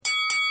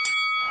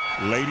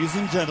Ladies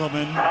and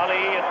gentlemen. Ali,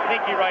 a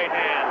sneaky right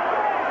hand.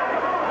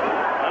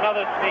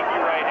 Another sneaky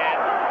right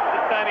hand.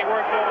 This time he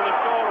works over the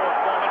shoulder of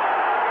Foreman.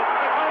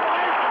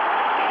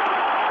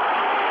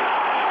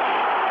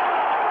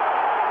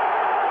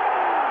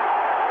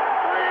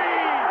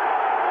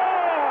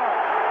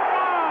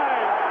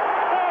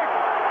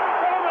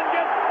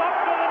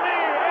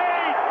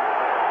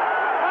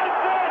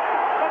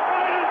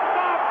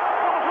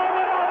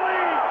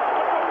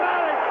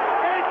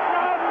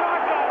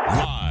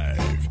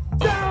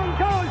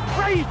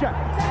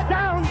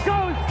 Down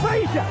goes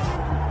Frazier!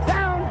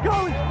 Down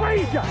goes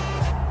Frazier!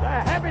 The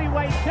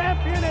heavyweight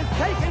champion is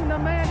taking the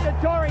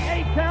mandatory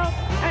 8 count,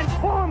 and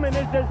Foreman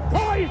is as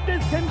poised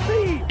as can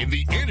be. In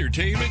the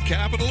entertainment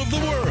capital of the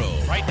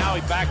world. Right now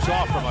he backs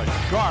off from a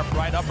sharp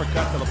right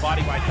uppercut to the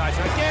body by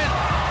Tyson. Again,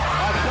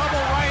 a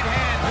double right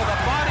hand to the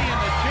body and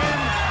the chin.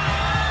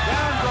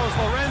 Down goes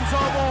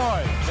Lorenzo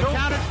Boyd. The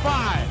count is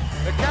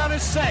 5. The count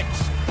is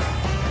 6.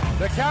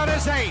 The count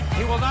is 8.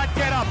 He will not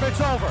get up.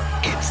 It's over.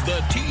 It's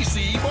the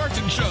T.C.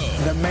 Martin Show.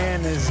 The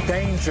man is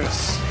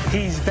dangerous.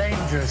 He's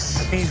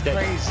dangerous. He's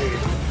crazy.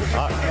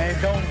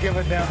 And don't give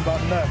a damn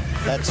about nothing.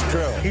 That's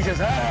true. He just,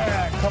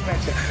 come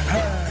at you.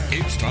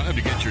 It's time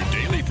to get your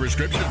daily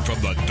prescription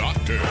from the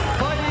doctor.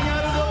 Fighting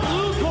out of the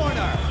blue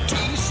corner.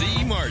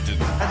 T.C.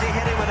 Martin. As he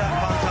hit it with that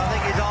punch, I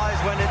think his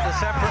eyes went into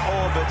separate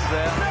orbits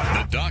there.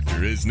 The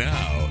doctor is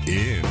now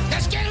in.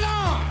 Let's get it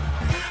on.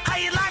 How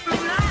you like me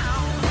now?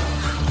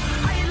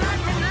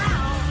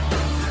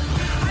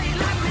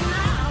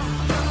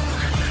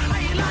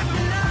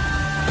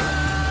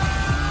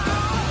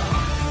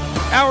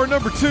 Hour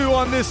number 2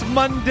 on this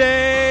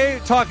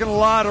Monday. Talking a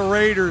lot of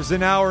Raiders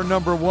in hour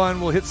number 1.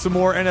 We'll hit some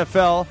more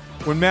NFL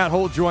when Matt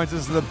Holt joins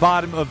us at the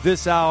bottom of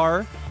this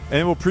hour.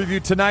 And we'll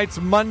preview tonight's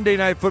Monday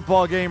night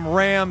football game,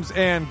 Rams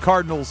and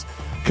Cardinals,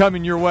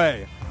 coming your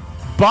way.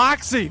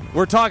 Boxing,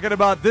 we're talking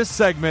about this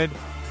segment.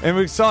 And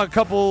we saw a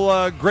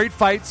couple great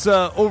fights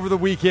over the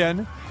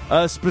weekend.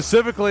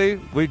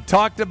 Specifically, we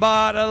talked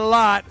about a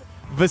lot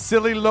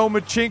Vasily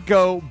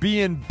Lomachenko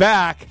being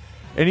back.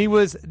 And he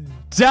was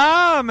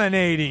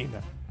dominating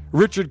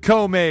Richard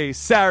Comey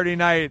Saturday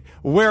night.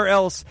 Where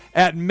else?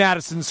 At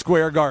Madison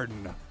Square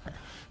Garden.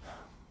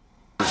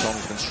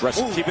 He's been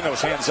stressing, keeping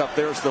those hands up.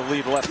 There's the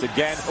lead left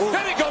again.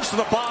 Then he goes to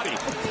the body.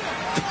 Look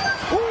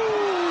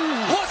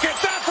at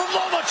that from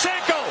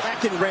Lomachenko.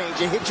 Back in range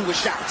and hit you with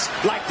shots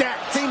like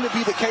that. Seemed to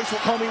be the case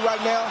with Comey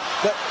right now.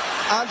 But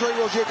Andre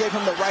Rozier gave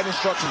him the right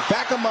instruction.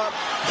 Back him up.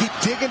 Keep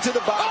digging to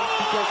the body.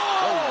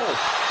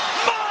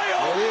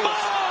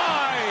 My!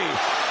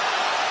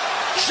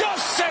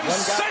 Just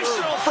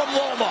sensational from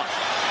Loma.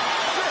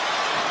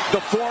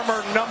 The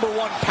former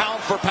 #1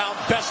 pound-for-pound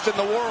best in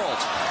the world.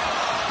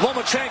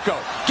 Lomachenko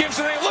gives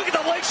it a look at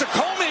the legs of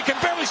Comey. He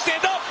can barely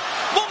stand up.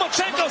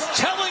 Lomachenko's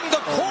telling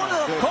the corner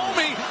of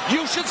Comey,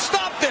 you should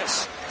stop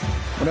this.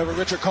 Whenever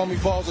Richard Comey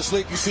falls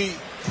asleep, you see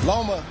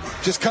Loma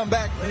just come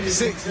back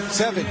 6,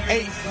 7,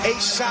 8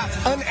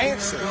 shots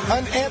unanswered.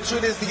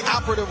 Unanswered is the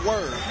operative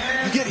word.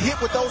 You get hit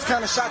with those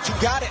kind of shots, you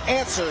got to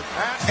answer.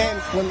 And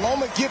when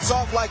Loma gets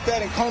off like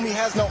that and Comey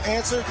has no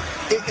answer,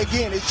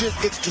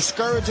 it's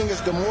discouraging,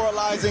 it's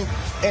demoralizing,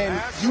 and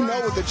you know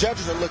what the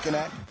judges are looking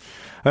at.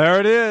 There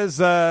it is.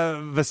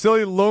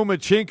 Vasily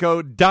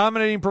Lomachenko,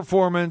 dominating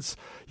performance,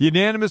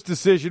 unanimous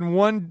decision,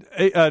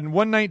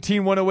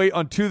 119-108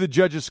 on 2 of the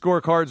judges'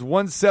 scorecards,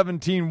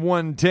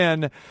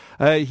 117-110.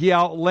 He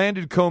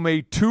outlanded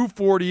Comey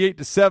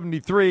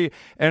 248-73.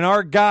 And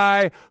our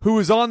guy who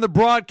was on the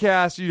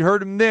broadcast, you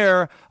heard him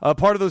there,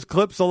 part of those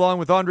clips along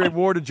with Andre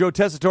Ward and Joe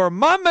Tessitore,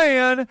 my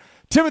man,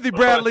 Timothy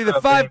Bradley, the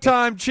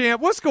 5-time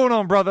champ. What's going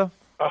on, brother?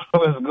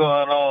 What's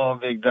going on,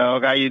 big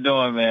dog? How you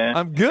doing, man?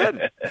 I'm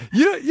good.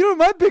 You know,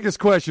 my biggest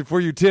question for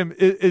you, Tim,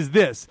 is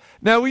this.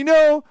 Now, we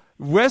know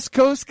West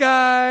Coast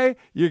guy,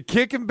 you're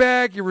kicking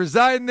back, you're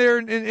residing there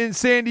in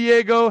San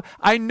Diego.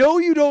 I know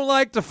you don't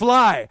like to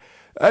fly.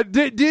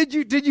 Did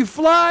you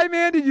fly,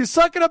 man? Did you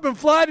suck it up and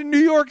fly to New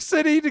York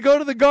City to go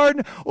to the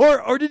Garden,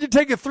 or did you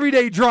take a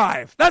 3-day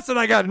drive? That's what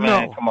I got to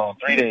know. Come on,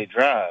 3-day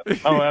drive?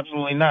 Oh,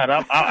 absolutely not.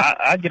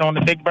 I get on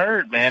the big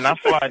bird, man. I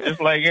fly just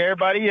like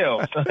everybody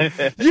else.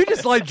 You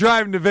just like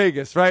driving to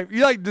Vegas, right?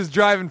 You like just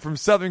driving from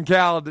Southern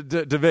Cal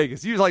to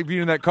Vegas. You just like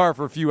being in that car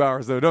for a few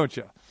hours, though, don't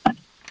you?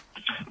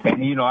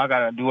 And, you know, I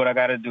got to do what I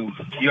got to do.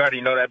 You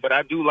already know that, but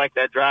I do like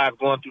that drive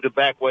going through the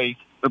back way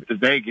up to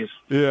Vegas.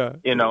 Yeah.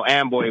 You know,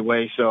 Amboy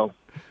way, so.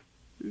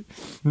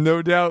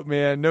 No doubt,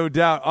 man. No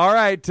doubt. All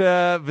right,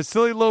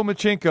 Vasily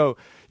Lomachenko.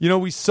 You know,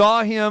 we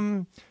saw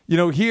him,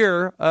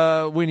 here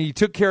when he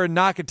took care of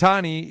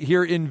Nakatani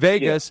here in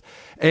Vegas.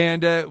 Yeah.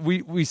 And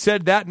we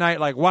said that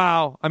night, like,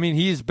 wow, I mean,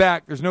 he's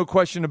back. There's no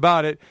question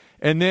about it.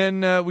 And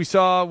then we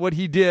saw what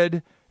he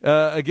did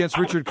against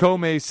Richard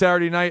Comey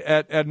Saturday night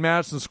at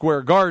Madison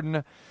Square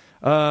Garden.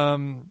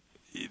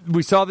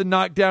 We saw the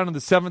knockdown in the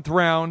 7th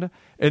round,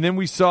 and then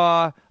we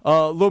saw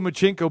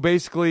Lomachenko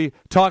basically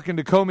talking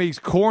to Comey's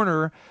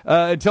corner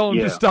and telling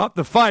him to stop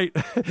the fight.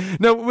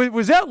 Now,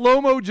 was that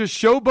Lomo just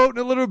showboating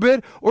a little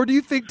bit, or do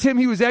you think, Tim,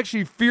 he was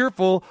actually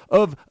fearful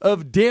of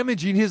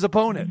damaging his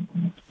opponent?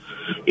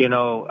 You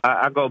know,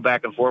 I go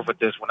back and forth with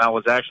this. When I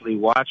was actually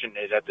watching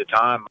it at the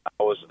time,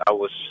 it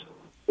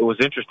was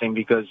interesting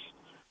because,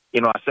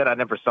 you know, I said I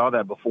never saw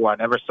that before. I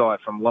never saw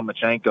it from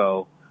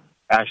Lomachenko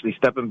actually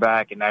stepping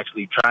back and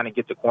actually trying to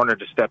get the corner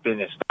to step in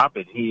and stop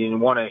it. He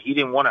didn't want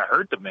to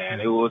hurt the man.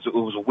 It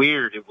was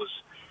weird. It was,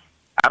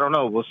 I don't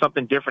know, it was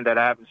something different that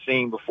I haven't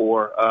seen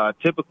before.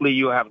 Typically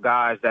you have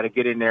guys that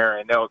get in there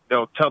and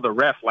they'll tell the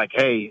ref like,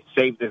 hey,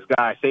 save this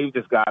guy,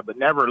 but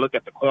never look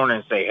at the corner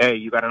and say, hey,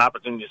 you got an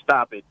opportunity to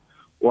stop it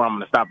or I'm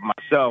going to stop it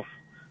myself.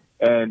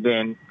 And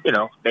then, you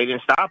know, they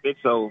didn't stop it.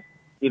 So,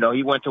 you know,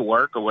 he went to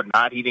work or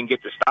whatnot. He didn't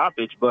get the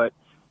stoppage, but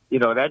you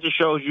know, that just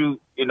shows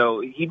you, you know,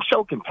 he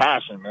showed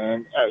compassion,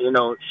 man. You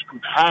know,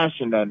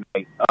 compassion that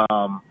night.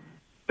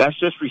 That's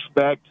just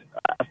respect.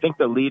 I think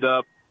the lead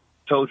up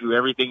told you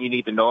everything you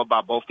need to know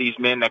about both these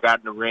men that got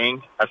in the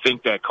ring. I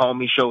think that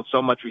Comey showed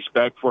so much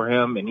respect for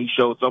him, and he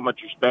showed so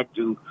much respect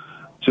to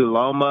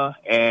Loma.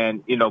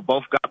 And, you know,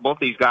 both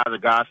these guys are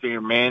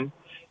God-fearing men.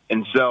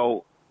 And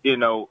so, you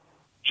know,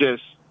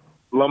 just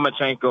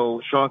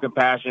Lomachenko showing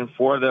compassion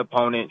for the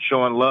opponent,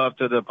 showing love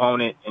to the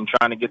opponent, and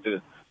trying to get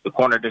the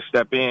corner to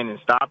step in and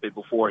stop it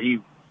before he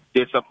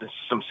did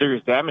some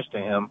serious damage to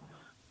him.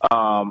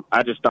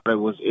 I just thought it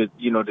was,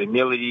 you know, the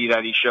humility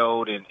that he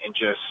showed and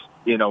just,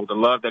 you know, the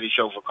love that he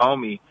showed for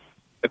Comey.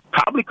 It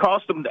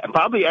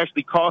probably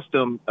actually cost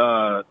him,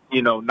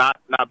 you know, not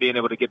being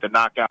able to get the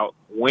knockout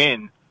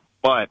win,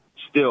 but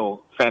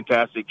still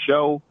fantastic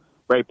show,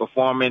 great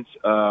performance.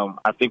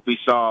 I think we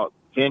saw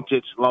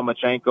vintage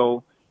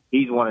Lomachenko.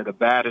 He's one of the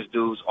baddest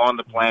dudes on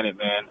the planet,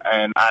 man.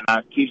 And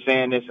I keep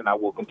saying this, and I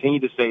will continue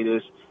to say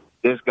this.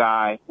 This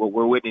guy, what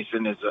we're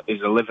witnessing,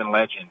 is a living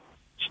legend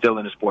still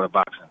in the sport of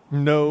boxing.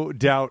 No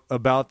doubt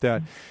about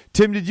that.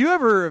 Tim, did you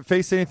ever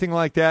face anything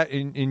like that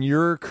in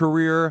your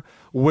career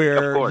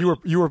where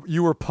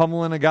you were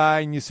pummeling a guy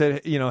and you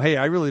said, you know, hey,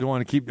 I really don't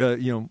want to keep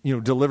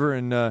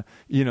delivering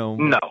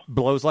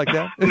blows like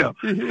that? No.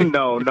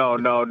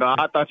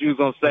 I thought you was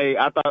gonna say.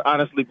 I thought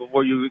honestly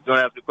before you were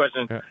gonna ask the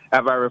question,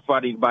 have I ever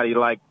fought anybody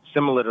like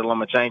similar to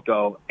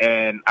Lomachenko?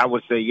 And I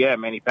would say, yeah,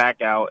 Manny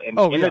Pacquiao, and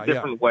in a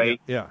different way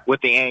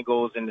with the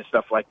angles and the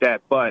stuff like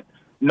that. But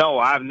no,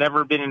 I've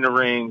never been in the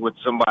ring with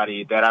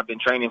somebody that I've been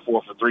training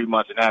for 3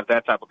 months and have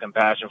that type of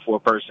compassion for a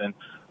person.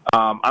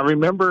 I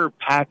remember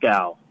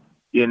Pacquiao,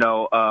 you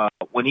know,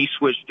 when he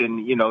switched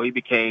and, you know, he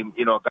became,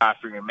 you know, a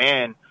God-fearing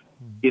man,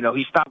 you know,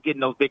 he stopped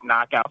getting those big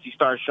knockouts. He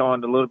started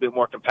showing a little bit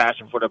more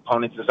compassion for the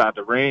opponents inside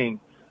the ring.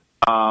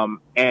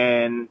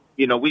 And,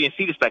 you know, we didn't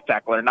see the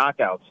spectacular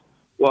knockouts.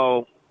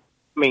 Well,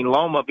 I mean,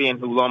 Loma being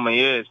who Loma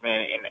is,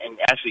 man, and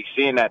actually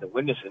seeing that and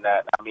witnessing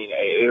that, I mean,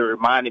 it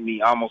reminded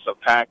me almost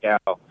of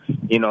Pacquiao,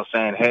 you know,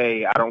 saying,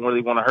 hey, I don't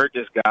really want to hurt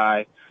this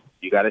guy.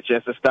 You got a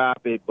chance to stop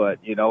it, but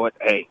you know what?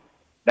 Hey,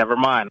 never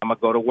mind. I'm going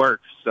to go to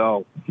work.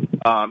 So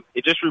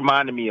it just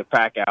reminded me of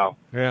Pacquiao,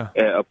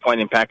 a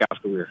point in Pacquiao's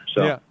career.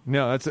 So. Yeah,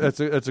 no,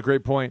 that's a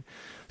great point.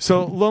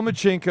 So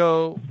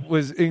Lomachenko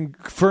was in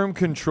firm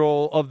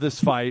control of this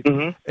fight,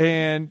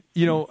 and,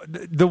 you know,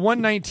 the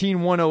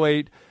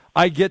 119-108,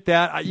 I get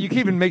that. You can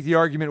even make the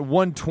argument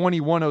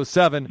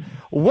 120-107.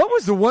 What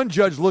was the one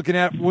judge looking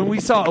at when we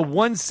saw a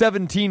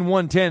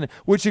 117-110,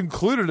 which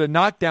included a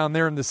knockdown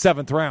there in the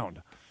 7th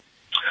round?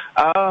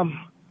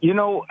 You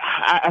know,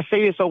 I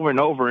say this over and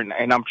over,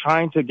 and I'm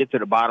trying to get to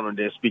the bottom of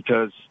this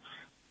because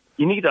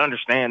you need to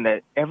understand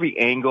that every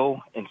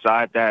angle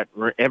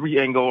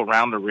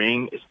around the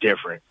ring is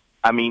different.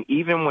 I mean,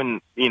 even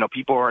when, you know,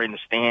 people are in the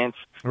stands,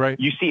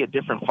 you see a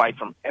different fight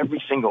from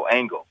every single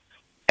angle.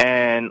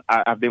 And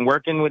I've been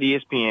working with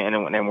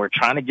ESPN, and we're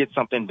trying to get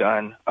something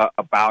done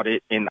about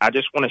it. And I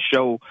just want to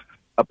show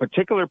a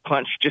particular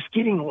punch just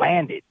getting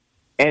landed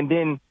and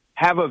then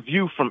have a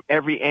view from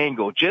every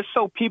angle just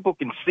so people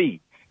can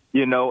see,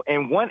 you know.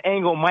 And one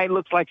angle might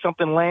look like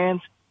something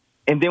lands,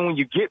 and then when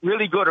you get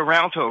really good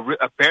around to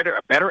a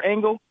better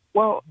angle,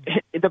 well,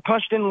 the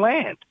punch didn't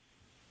land.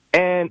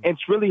 And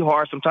it's really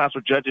hard sometimes for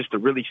judges to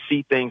really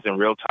see things in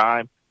real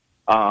time.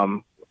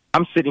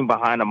 I'm sitting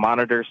behind a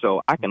monitor,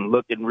 so I can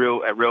look at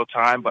real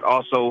time, but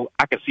also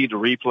I can see the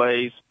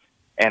replays,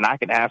 and I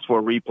can ask for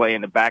a replay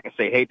in the back and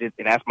say, hey,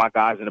 and ask my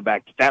guys in the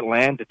back, did that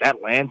land? Did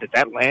that land? Did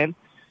that land?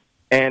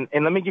 And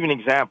let me give you an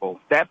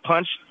example. That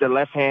punch, the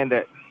left hand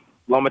that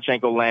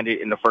Lomachenko landed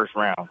in the first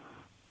round,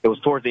 it was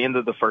towards the end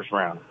of the first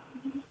round.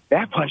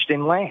 That punch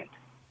didn't land.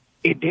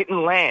 It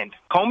didn't land.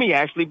 Comey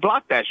actually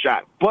blocked that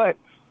shot, but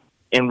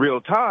in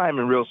real time,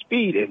 in real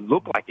speed, it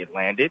looked like it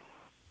landed.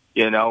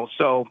 You know,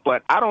 so,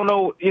 but I don't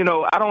know, you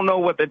know, I don't know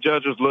what the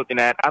judge was looking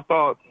at. I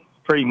thought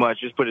pretty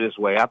much, just put it this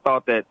way, I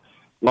thought that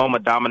Loma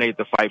dominated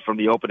the fight from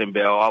the opening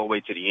bell all the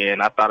way to the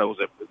end. I thought it was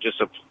just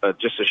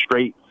a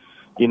straight,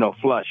 you know,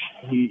 flush.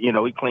 He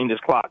cleaned his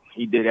clock.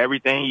 He did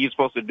everything he was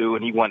supposed to do,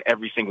 and he won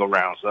every single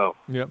round. So,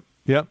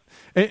 Yep.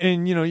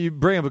 And you know, you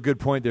bring up a good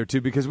point there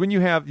too, because when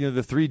you have, you know,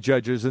 the 3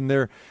 judges and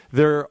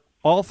they're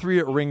all 3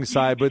 at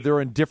ringside, but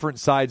they're on different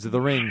sides of the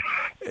ring.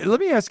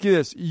 Let me ask you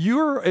this: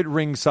 you're at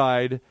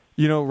ringside.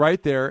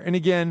 right there. And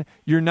again,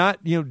 you're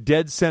not,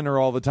 dead center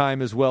all the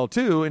time as well,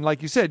 too. And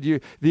like you said,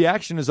 the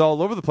action is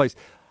all over the place.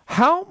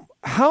 How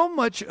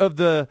much of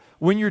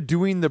when you're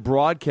doing the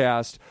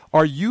broadcast,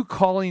 are you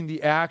calling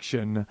the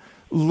action,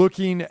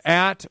 looking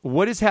at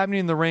what is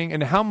happening in the ring,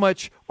 and how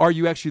much are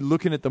you actually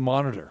looking at the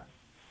monitor?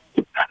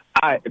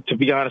 To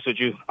be honest with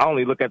you, I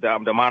only look at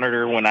the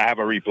monitor when I have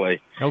a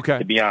replay. Okay.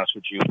 To be honest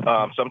with you,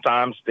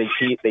 sometimes they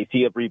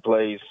tee up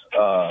replays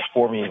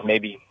for me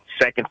maybe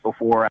seconds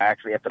before I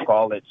actually have to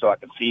call it so I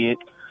can see it.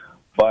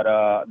 But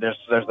there's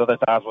other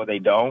times where they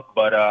don't.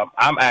 But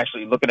I'm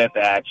actually looking at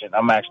the action.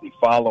 I'm actually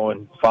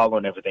following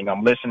everything.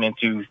 I'm listening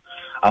to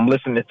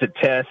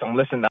Tess. I'm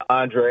listening to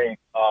Andre.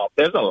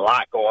 There's a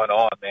lot going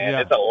on, man.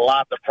 Yeah. It's a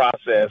lot to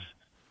process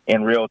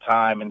in real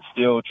time and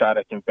still try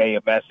to convey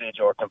a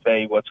message or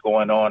convey what's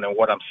going on and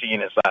what I'm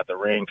seeing inside the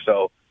ring.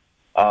 So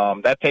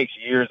that takes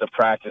years of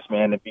practice,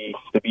 man, to be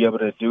able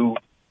to do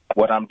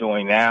what I'm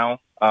doing now.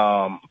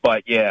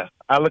 But yeah,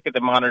 I look at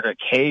the monitor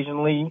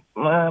occasionally,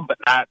 but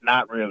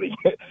not really.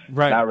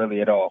 Right. Not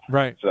really at all.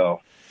 Right.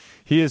 So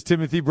he is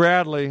Timothy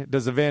Bradley,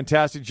 does a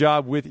fantastic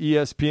job with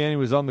ESPN. He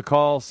was on the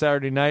call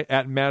Saturday night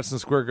at Madison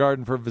Square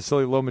Garden for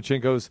Vasily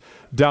Lomachenko's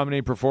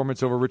dominating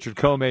performance over Richard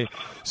Comey.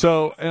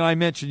 So, and I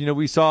mentioned,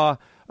 we saw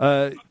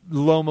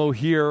Lomo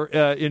here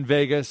in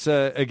Vegas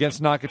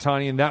against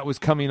Nakatani, and that was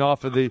coming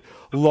off of the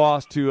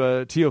loss to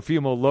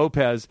Teofimo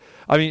Lopez.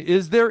 I mean,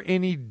 is there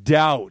any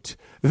doubt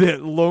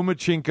that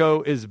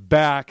Lomachenko is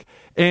back?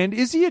 And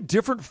is he a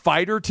different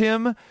fighter,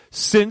 Tim,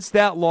 since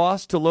that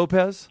loss to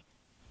Lopez?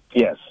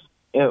 Yes.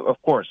 Yeah,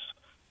 of course.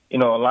 A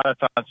lot of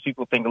times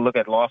people look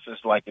at losses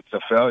like it's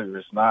a failure.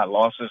 It's not.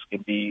 Losses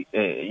can be,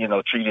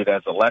 treated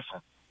as a lesson.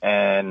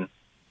 And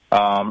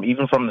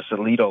even from the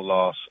Salido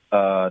loss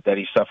that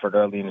he suffered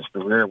early in his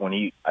career when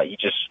he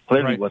just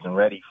clearly wasn't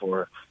ready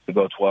to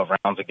go 12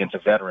 rounds against a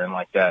veteran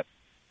like that.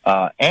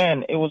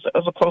 And it was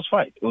a close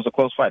fight. It was a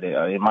close fight.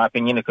 In my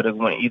opinion, it could have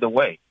went either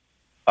way.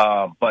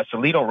 But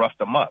Salido roughed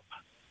him up.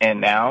 And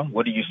now,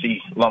 what do you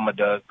see Loma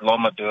does?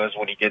 Loma does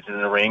when he gets in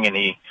the ring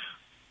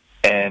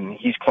and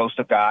he's close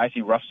to guys,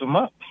 he roughs them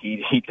up.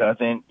 He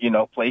doesn't,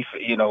 play,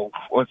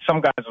 or some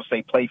guys will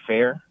say play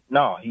fair.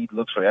 No, he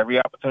looks for every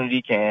opportunity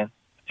he can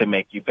to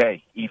make you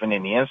pay, even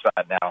in the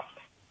inside now.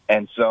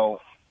 And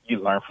so you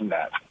learn from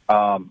that.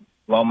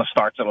 Loma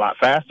starts a lot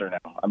faster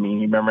now. I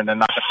mean, you remember the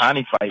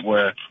Nakatani fight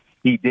where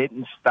he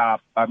didn't stop.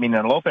 I mean,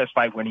 in the Lopez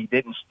fight when he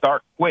didn't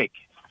start quick.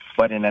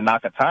 But in the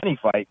Nakatani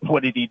fight,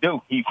 what did he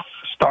do? He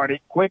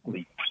started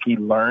quickly. He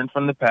learned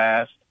from the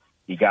past.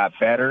 He got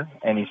better,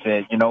 and he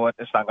said, you know what,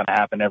 this is not going to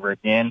happen ever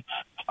again.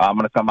 I'm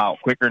going to come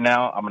out quicker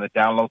now. I'm going to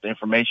download the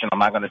information. I'm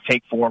not going to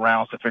take 4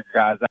 rounds to figure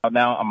guys out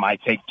now. I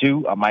might take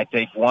 2. I might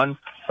take 1,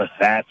 but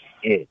that's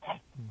it.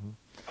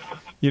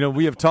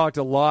 We have talked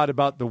a lot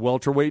about the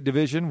welterweight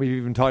division. We've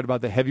even talked about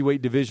the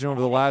heavyweight division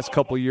over the last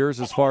couple of years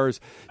as far as,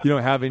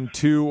 having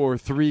 2 or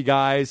 3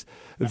 guys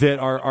that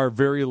are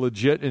very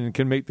legit and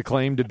can make the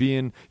claim to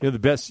being, the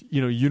best,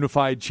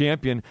 unified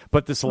champion.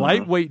 But this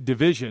lightweight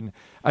division,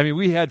 I mean,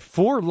 we had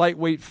 4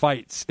 lightweight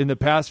fights in the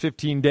past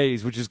 15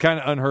 days, which is kind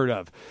of unheard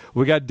of.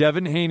 We got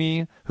Devin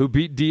Haney, who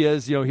beat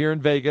Diaz, here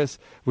in Vegas.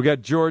 We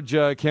got George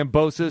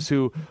Kambosos,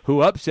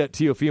 who upset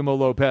Teofimo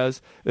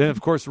Lopez. And,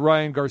 of course,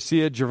 Ryan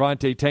Garcia,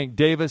 Gervonta Tank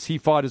Davis, he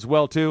fought as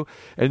well, too.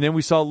 And then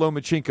we saw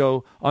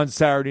Lomachenko on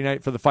Saturday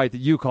night for the fight that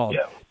you called.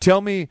 Yeah.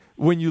 Tell me,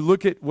 when you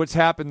look at what's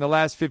happened the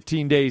last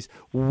 15 days,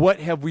 what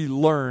have we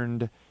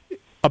learned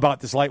about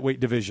this lightweight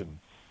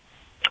division?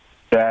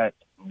 That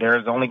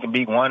there's only can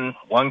be one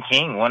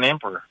king, one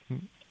emperor,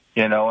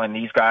 and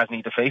these guys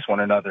need to face one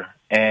another.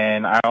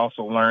 And I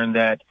also learned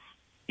that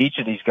each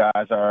of these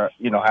guys are,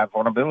 have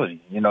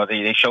vulnerability.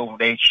 They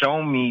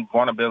show me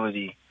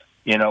vulnerability,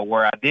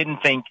 where I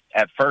didn't think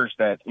at first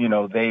that,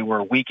 they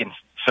were weak in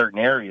certain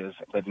areas.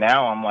 But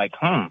now I'm like,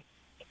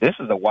 this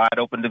is a wide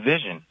open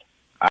division.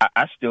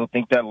 I still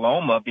think that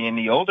Loma, being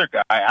the older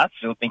guy, I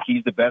still think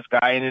he's the best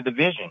guy in the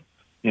division,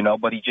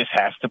 but he just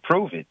has to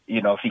prove it.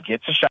 If he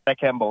gets a shot at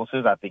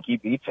Kambosos, I think he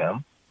beats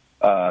him.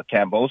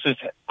 Kambosos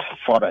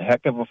fought a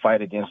heck of a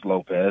fight against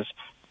Lopez.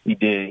 He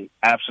did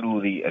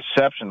absolutely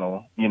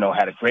exceptional,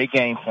 had a great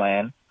game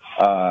plan,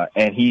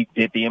 and he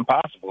did the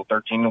impossible,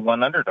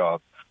 13-1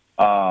 underdog.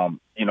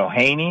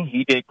 Haney,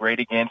 he did great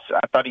I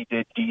thought he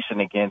did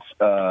decent against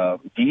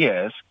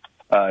Diaz.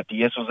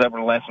 Diaz was able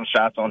to land some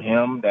shots on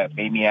him that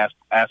made me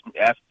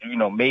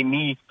made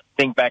me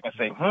think back and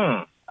say,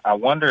 I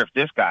wonder if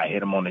this guy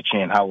hit him on the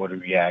chin, how would he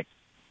react?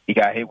 He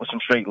got hit with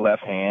some straight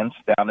left hands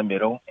down the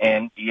middle,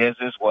 and Diaz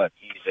is what?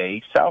 He's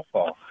a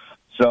southpaw.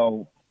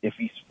 So if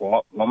he's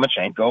fought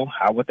Lomachenko,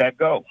 how would that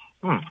go?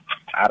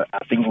 I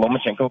think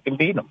Lomachenko can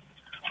beat him.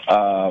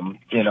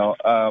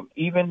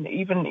 Even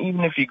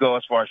if you go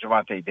as far as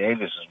Gervonta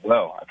Davis as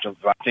well,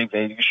 Gervonta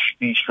Davis,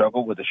 he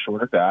struggled with a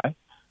shorter guy.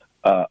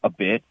 A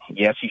bit.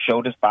 Yes, he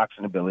showed his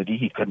boxing ability.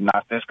 He could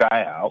knock this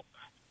guy out.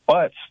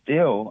 But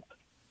still,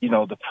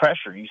 the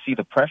pressure, you see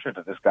the pressure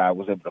that this guy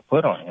was able to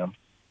put on him.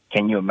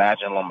 Can you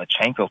imagine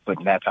Lomachenko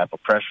putting that type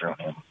of pressure on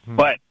him?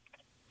 But,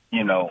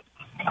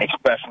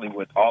 especially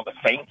with all the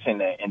feints and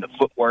the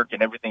footwork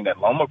and everything that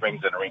Loma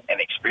brings in the ring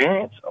and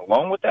experience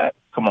along with that.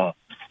 Come on.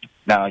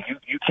 Now,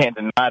 you can't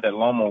deny that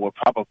Loma will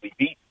probably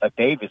beat a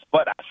Davis,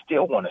 but I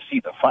still want to see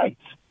the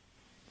fights,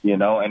 you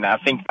know, and I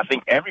think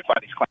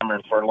everybody's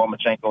clamoring for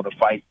Lomachenko to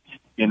fight,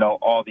 you know,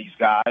 all these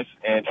guys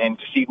and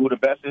to see who the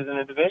best is in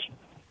the division.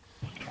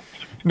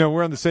 No,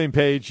 we're on the same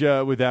page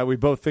with that. We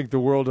both think the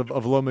world of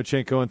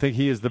Lomachenko and think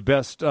he is the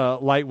best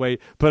lightweight,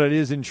 but it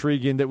is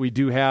intriguing that we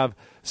do have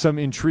some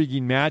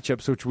intriguing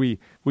matchups, which we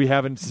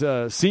haven't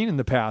seen in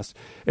the past.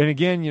 And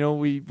again, you know,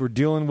 we're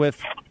dealing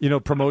with, you know,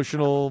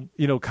 promotional,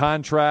 you know,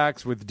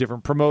 contracts with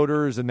different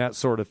promoters and that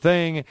sort of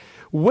thing.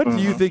 What do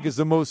you think is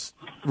the most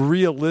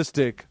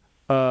realistic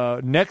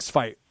next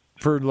fight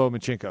for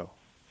Lomachenko?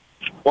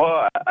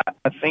 Well,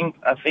 I think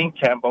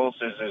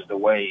Kambosos is the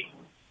way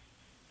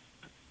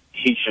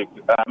he should.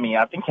 I mean,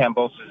 I think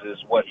Kambosos is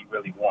what he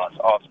really wants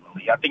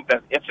ultimately. I think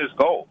that it's his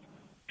goal,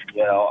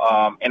 you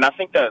know. And I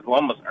think that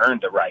Loma's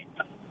earned the right.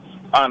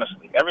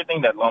 Honestly,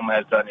 everything that Loma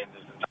has done in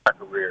his entire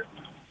career,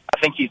 I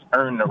think he's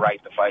earned the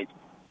right to fight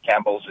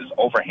Kambosos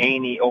over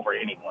Haney, over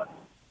anyone.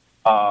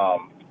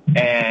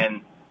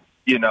 And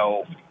you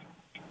know,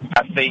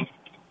 I think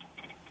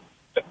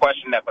the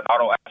question that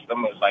Bernardo asked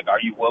him is like,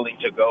 "Are you willing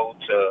to go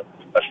to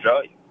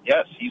Australia?"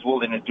 Yes, he's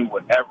willing to do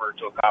whatever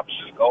to accomplish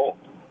his goal.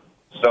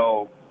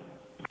 So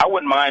I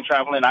wouldn't mind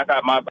traveling. I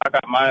got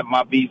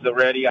my visa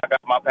ready. I got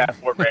my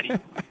passport ready.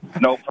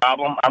 No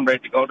problem. I'm ready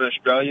to go to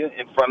Australia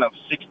in front of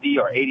 60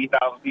 or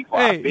 80,000 people.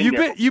 Hey,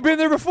 you've been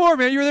there before,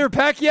 man. You were there with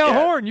Pacquiao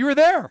Horn. You were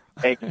there.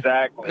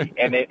 Exactly.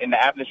 and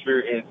the atmosphere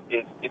is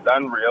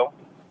unreal.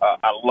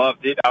 I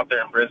loved it out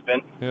there in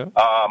Brisbane. Yeah.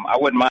 I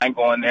wouldn't mind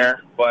going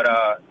there. But,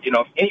 you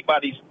know, if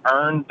anybody's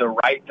earned the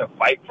right to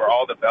fight for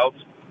all the belts,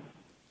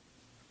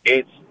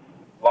 it's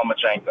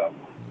Lomachenko,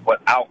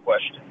 without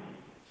question.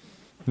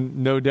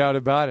 No doubt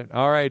about it.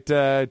 All right,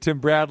 Tim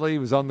Bradley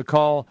was on the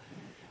call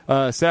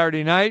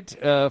Saturday night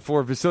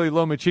for Vasily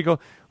Lomachenko.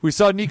 We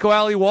saw Nico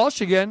Ali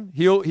Walsh again.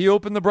 He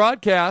opened the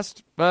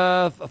broadcast.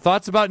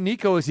 Thoughts about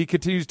Nico as he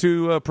continues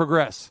to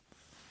progress?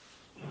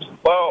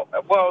 Well,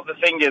 the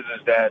thing is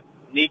that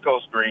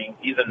Nico's green.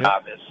 He's a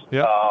novice.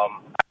 Yep.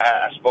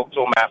 I spoke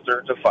to him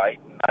after the fight,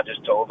 and I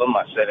just told him,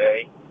 I said,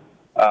 hey,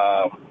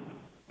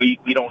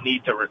 we don't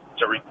need to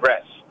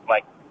regress.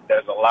 Like,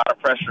 there's a lot of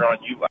pressure on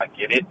you. I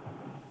get it.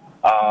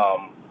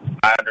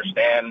 I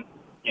understand,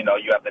 you know,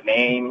 you have the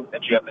name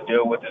that you have to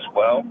deal with as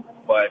well,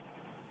 but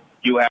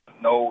you have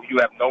no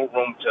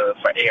room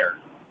for error.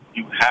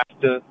 You have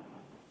to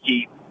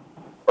keep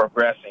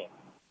progressing,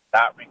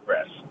 not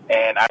regress.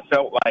 And I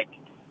felt like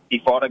he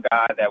fought a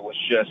guy that was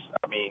just,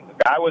 I mean,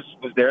 the guy was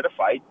there to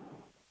fight.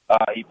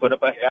 He put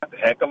up a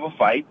heck of a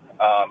fight.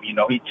 You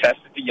know, he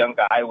tested the young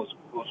guy. It was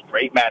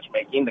great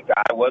matchmaking. The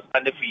guy was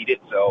undefeated,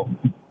 so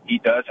he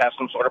does have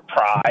some sort of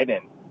pride.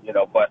 And, you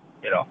know, but,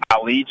 you know,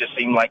 Ali just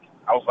seemed like,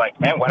 I was like,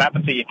 man, what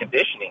happened to your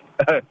conditioning?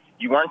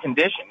 You weren't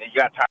conditioned. You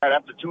got tired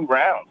after 2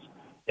 rounds,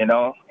 you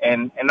know,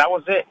 and that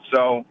was it.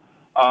 So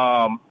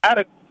I had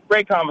a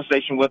great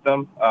conversation with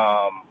him,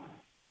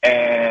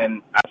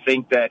 and I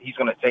think that he's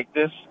going to take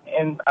this,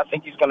 and I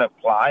think he's going to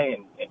apply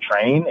and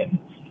train and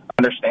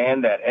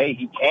understand that, hey,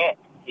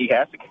 he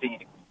has to continue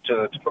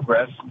to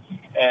progress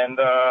and,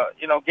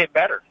 you know, get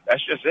better.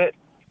 That's just it.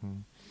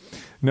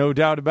 No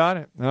doubt about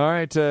it. All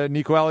right,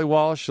 Nico Ali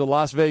Walsh, the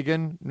Las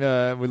Vegan.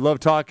 We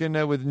love talking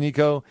with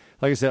Nico.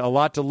 Like I said, a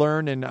lot to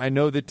learn, and I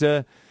know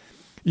that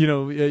you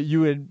know,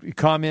 you had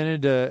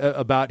commented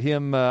about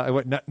him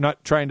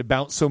not trying to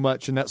bounce so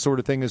much and that sort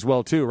of thing as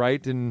well, too,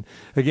 right? And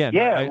again,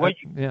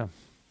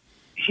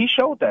 he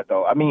showed that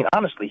though. I mean,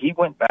 honestly, he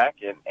went back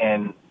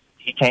and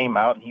he came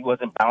out and he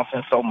wasn't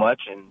bouncing so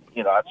much. And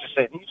you know, I just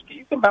said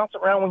you can bounce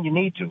around when you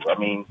need to. I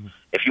mean,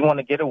 if you want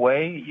to get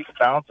away, you can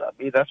bounce. I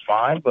mean, that's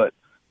fine, but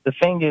the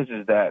thing is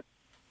that,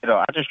 you know,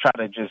 I just try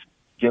to just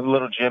give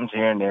little gems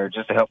here and there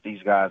just to help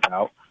these guys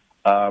out.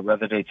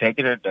 Whether they take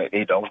it or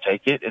they don't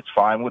take it, it's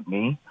fine with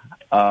me.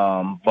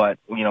 But,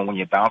 you know, when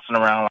you're bouncing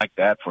around like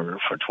that for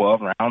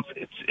 12 rounds,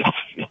 it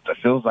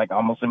feels like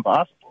almost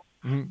impossible,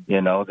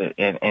 you know,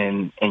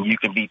 and you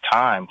can be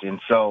timed.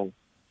 And so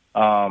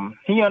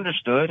he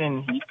understood,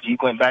 and he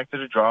went back to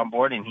the drawing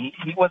board, and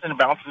he wasn't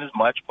bouncing as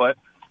much, but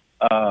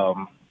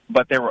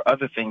there were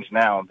other things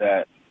now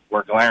that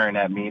were glaring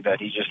at me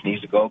that he just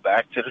needs to go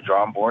back to the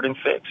drawing board and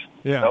fix.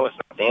 Yeah. So it's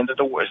not the end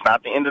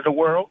of the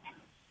world,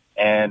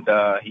 and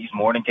he's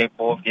more than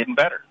capable of getting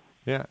better.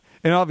 Yeah,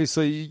 and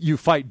obviously you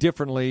fight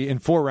differently in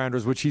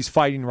 4-rounders, which he's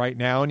fighting right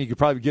now, and you could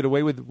probably get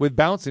away with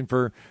bouncing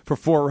for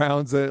 4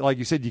 rounds. Like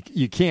you said,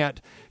 you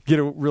can't get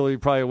really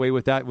probably away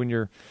with that when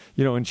you're,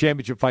 you know, in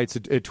championship fights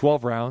at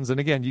 12 rounds. And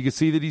again, you can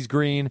see that he's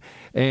green,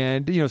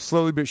 and you know,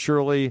 slowly but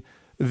surely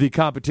the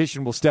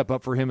competition will step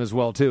up for him as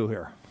well too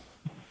here.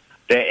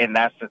 And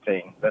that's the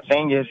thing. The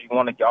thing is, you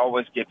want to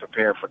always get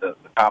prepared for the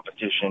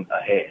competition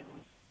ahead.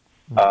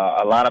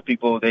 A lot of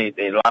people,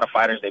 a lot of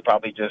fighters,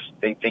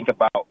 they think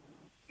about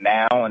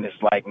now, and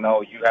it's like,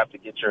 no, you have to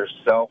get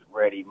yourself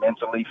ready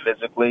mentally,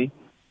 physically,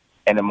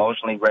 and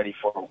emotionally ready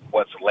for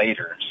what's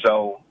later.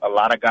 So a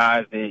lot of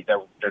guys, they're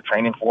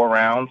training 4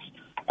 rounds.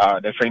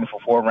 They're training for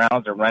 4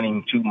 rounds. They're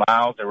running 2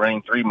 miles. They're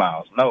running 3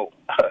 miles. No,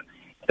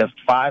 the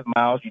 5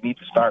 miles, you need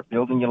to start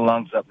building your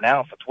lungs up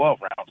now for 12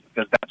 rounds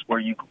because that's where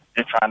you're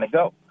trying to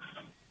go.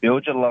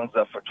 Build your lungs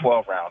up for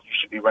 12 rounds. You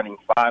should be running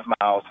 5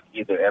 miles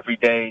either every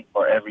day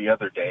or every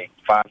other day,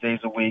 5 days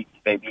a week,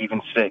 maybe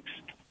even 6,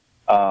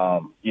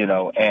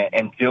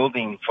 and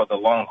building for the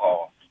long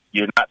haul.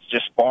 You're not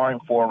just sparring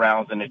 4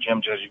 rounds in the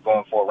gym just you're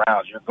going 4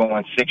 rounds. You're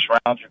going 6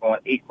 rounds. You're going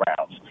 8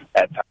 rounds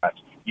at times.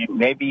 You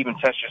maybe even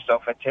test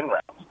yourself at 10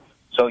 rounds.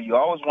 So you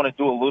always want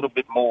to do a little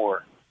bit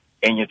more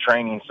in your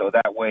training so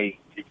that way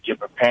you're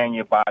preparing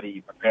your body,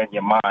 you're preparing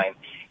your mind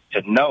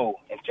to know,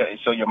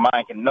 so your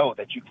mind can know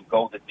that you can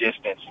go the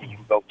distance. You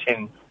can go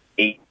 10,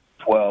 8,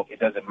 12. It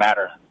doesn't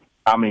matter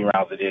how many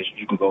rounds it is.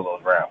 You can go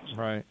those rounds.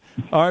 Right.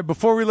 All right,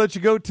 before we let you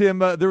go, Tim,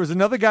 there was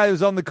another guy who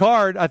was on the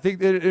card. I think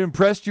that it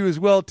impressed you as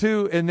well,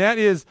 too, and that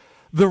is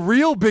the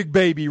real big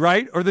baby,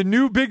 right? Or the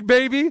new big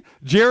baby,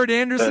 Jared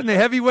Anderson, the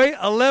heavyweight,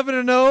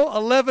 11-0,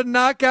 11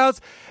 knockouts.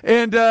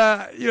 And,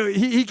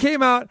 he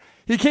came out.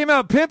 He came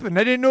out pimping.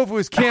 I didn't know if it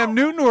was Cam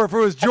Newton or if it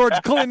was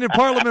George Clinton in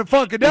Parliament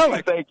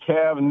Funkadelic. Say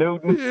Cam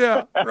Newton.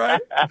 Yeah,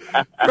 right.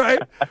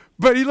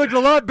 But he looked a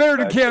lot better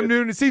than Cam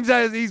Newton. It seems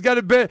like he's got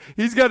a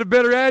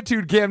better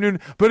attitude, Cam Newton.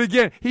 But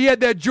again, he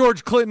had that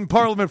George Clinton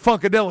Parliament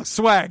Funkadelic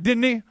swag,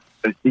 didn't he?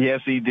 Yes,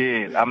 he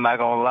did. I'm not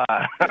gonna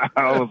lie.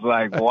 I was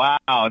like,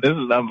 wow, this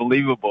is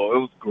unbelievable. It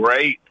was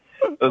great.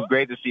 It was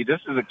great to see.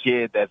 This is a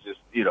kid that's just,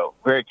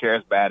 very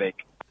charismatic.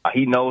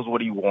 He knows what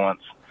he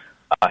wants.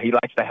 He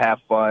likes to have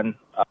fun,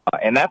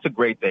 and that's a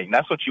great thing.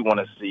 That's what you want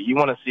to see. You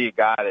want to see a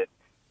guy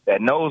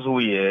that knows who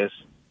he is,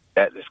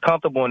 that is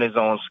comfortable in his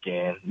own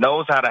skin,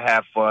 knows how to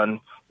have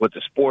fun with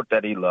the sport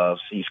that he loves.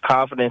 He's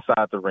confident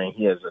inside the ring.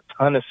 He has a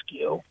ton of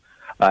skill,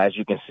 as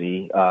you can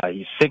see.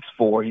 He's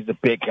 6'4". He's a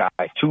big guy,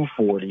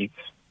 240,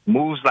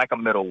 moves like a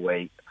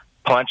middleweight,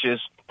 punches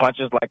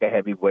like a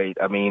heavyweight.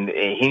 I mean,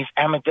 he's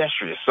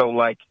ambidextrous. So,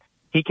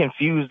 he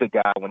confused the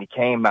guy when he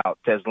came out.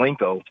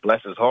 Teslenko,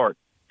 bless his heart,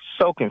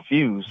 so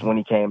confused when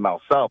he came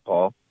out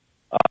southpaw.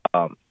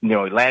 He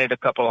landed a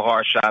couple of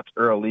hard shots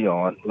early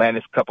on,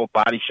 landed a couple of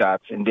body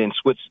shots, and then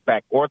switched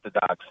back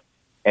orthodox,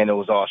 and it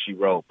was all she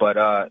wrote. But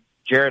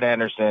Jared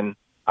Anderson,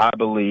 I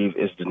believe,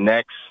 is the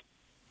next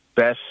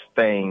best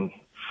thing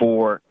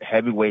for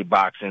heavyweight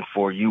boxing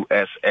for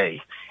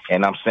USA.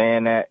 And I'm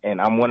saying that,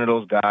 and I'm one of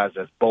those guys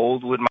that's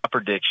bold with my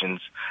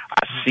predictions.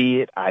 I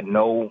see it. I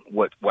know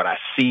what I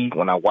see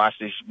when I watch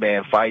this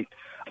man fight.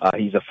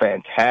 He's a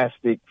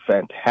fantastic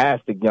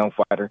young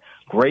fighter.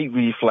 Great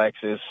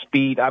reflexes,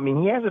 speed. I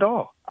mean, he has it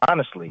all.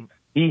 Honestly,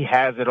 he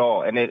has it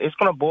all. And it's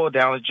going to boil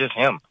down to just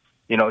him.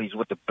 He's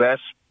with the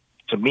best.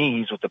 To me,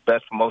 he's with the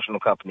best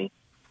promotional company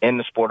in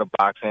the sport of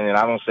boxing. And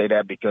I don't say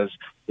that because,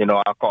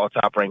 I call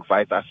Top Rank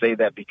Fights. I say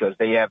that because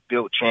they have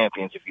built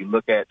champions. If you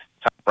look at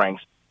Top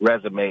Rank's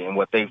resume and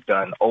what they've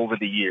done over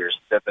the years,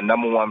 they're the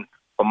number one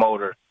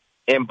promoter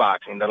in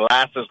boxing, the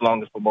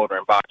longest promoter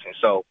in boxing.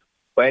 So,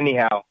 but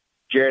anyhow,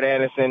 Jared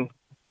Anderson,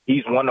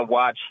 he's one to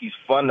watch. He's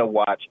fun to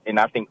watch. And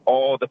I think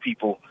all the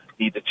people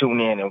need to tune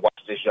in and watch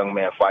this young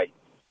man fight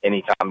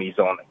anytime he's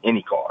on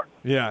any card.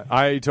 Yeah,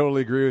 I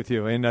totally agree with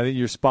you. And I think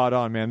you're spot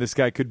on, man. This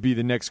guy could be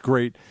the next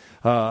great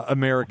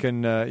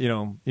American,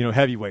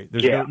 heavyweight.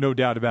 There's no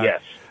doubt about it.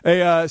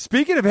 Hey,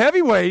 speaking of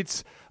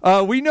heavyweights,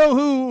 we know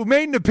who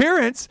made an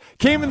appearance,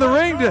 came in the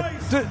ring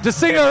to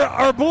sing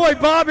our boy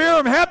Bob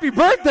Arum happy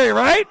birthday,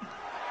 right?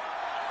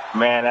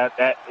 Man,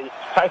 that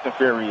Tyson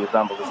Fury is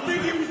unbelievable.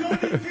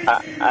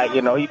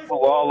 He flew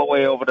all the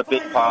way over the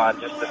big pond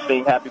just to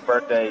sing happy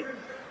birthday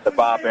to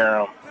Bob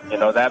Arum. I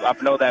know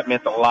that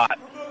meant a lot.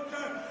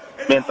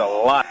 Meant a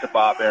lot to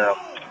Bob Arum.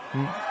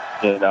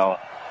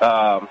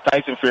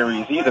 Tyson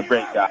Fury, he's a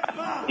great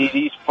guy.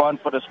 He's fun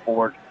for the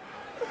sport.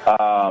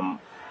 I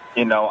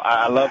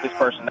love his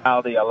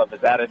personality. I love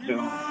his attitude.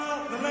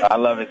 I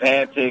love his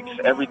antics.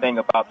 Everything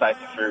about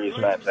Tyson Fury is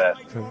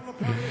fantastic.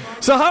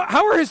 So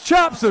how are his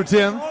chops, though,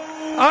 Tim?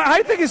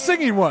 I think his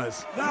singing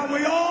was.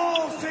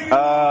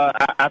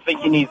 I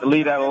think he needs to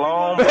leave that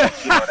alone.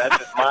 That's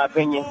just my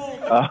opinion.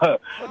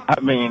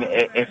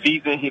 If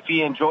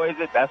he enjoys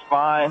it, that's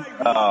fine.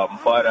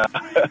 But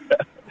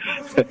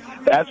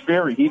that's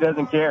Fury. He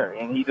doesn't care,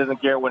 and he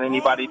doesn't care what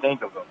anybody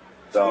thinks of him.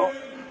 So,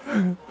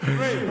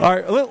 all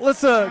right,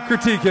 let's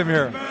critique him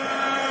here.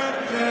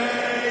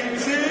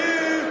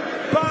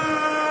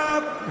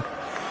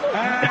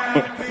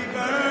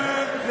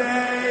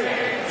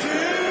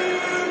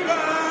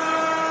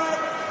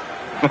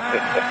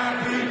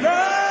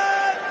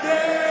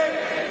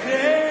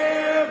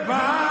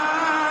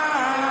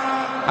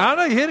 I don't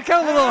know, you hit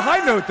kind of a little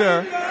high note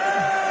there.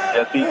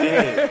 Yes, he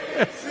did.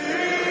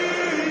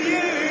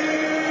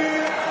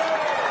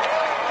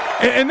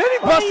 and then he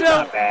busted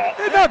out.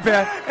 Not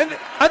bad. And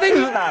I think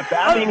he's not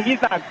bad.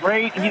 He's not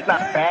great. He's not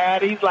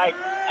bad. He's like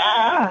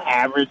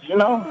average,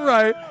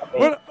 Right.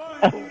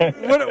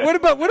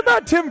 What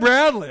about Tim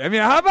Bradley? I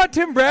mean, how about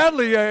Tim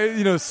Bradley?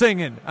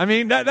 Singing. I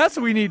mean, that's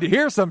what we need to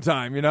hear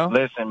sometime.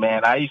 Listen,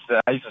 man, I used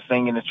to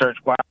sing in the church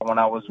choir when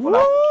I was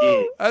a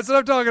kid. That's what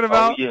I'm talking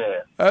about.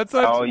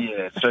 Oh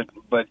yeah. So,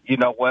 but you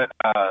know what?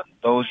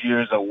 Those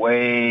years are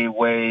way,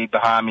 way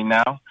behind me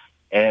now,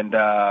 and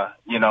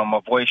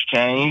my voice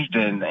changed,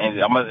 and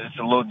it's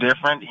a little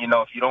different. If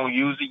you don't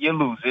use it, you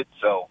lose it.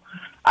 So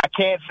I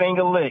can't sing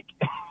a lick.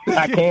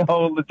 I can't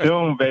hold the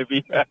tune,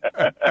 baby.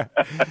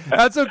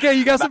 That's okay.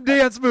 You got some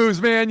dance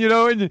moves, man.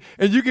 And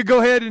you could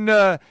go ahead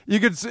and you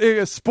could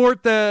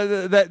sport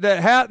that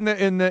hat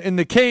and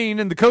the cane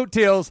and the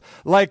coattails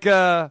like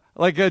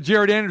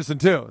Jared Anderson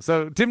too.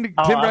 So Tim.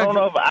 I don't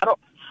know.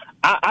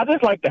 I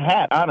just like the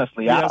hat,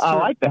 honestly. Yeah, I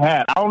like the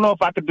hat. I don't know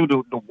if I could do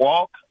the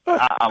walk.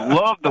 I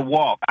love the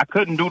walk. I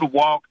couldn't do the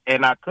walk,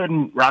 and I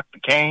couldn't rock the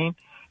cane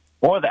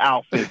or the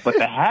outfit. But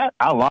the hat,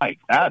 I like.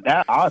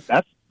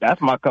 That's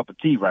my cup of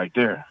tea right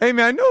there. Hey,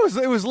 man, I know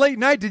it was late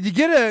night. Did you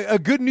get a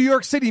good New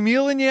York City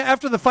meal in you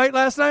after the fight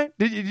last night?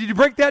 Did you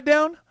break that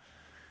down?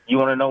 You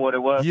want to know what it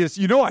was? Yes,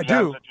 I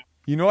do.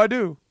 I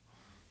do.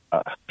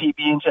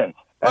 PB&J.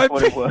 That's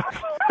what it was.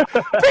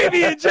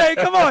 PB&J,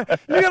 come on.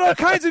 You got all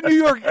kinds of New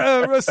York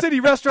City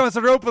restaurants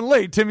that are open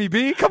late, Timmy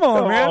B. Come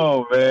on, man. Come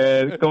on,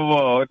 man. Come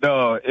on.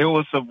 No, it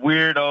was some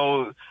weird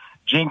old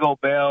Jingle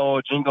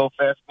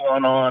Fest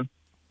going on.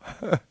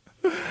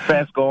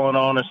 Fest going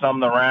on or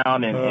something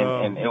around,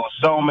 and it was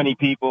so many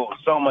people,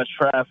 so much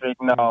traffic.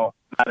 No,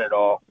 not at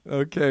all.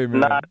 Okay,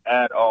 man. Not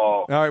at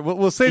all. All right,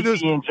 we'll save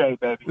those. PB&J,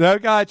 baby. I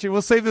got you.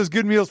 We'll save those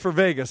good meals for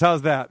Vegas.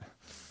 How's that?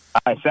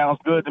 All right, sounds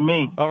good to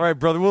me. All right,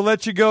 brother. We'll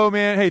let you go,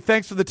 man. Hey,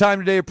 thanks for the time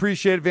today.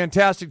 Appreciate it.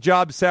 Fantastic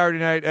job Saturday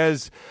night,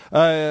 as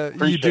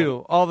you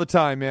do all the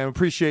time, man.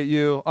 Appreciate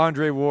you,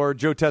 Andre Ward,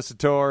 Joe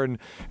Tessitore,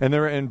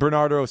 and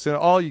Bernardo Osuna.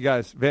 All you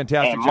guys,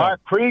 fantastic and job. Mark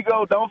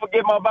Kriegel. Don't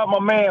forget about my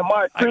man,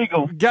 Mark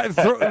Kriegel. Got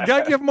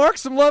to give Mark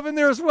some love in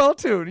there as well,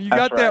 too. You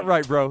got that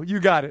right, bro. You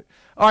got it.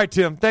 All right,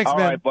 Tim. Thanks, man.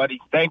 All right, buddy.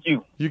 Thank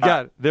you. You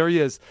got it. There he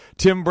is,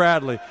 Tim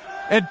Bradley.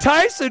 And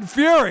Tyson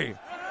Fury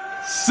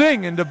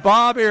singing to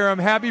Bob Arum,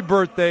 happy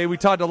birthday. We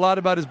talked a lot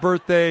about his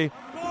birthday,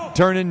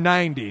 turning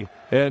 90.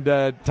 And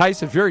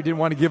Tyson Fury didn't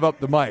want to give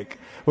up the mic.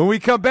 When we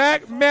come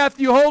back,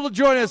 Matthew Holt will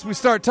join us. We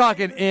start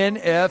talking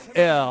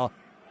NFL.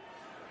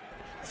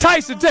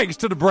 Tyson, take us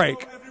to the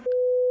break.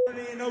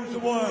 Everybody knows the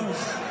words.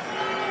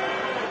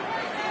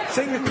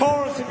 Sing the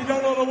chorus if you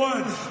don't know the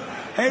words.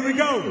 Here we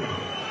go.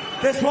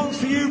 This one's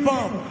for you,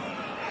 Bob.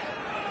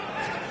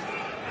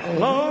 A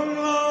long,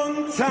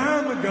 long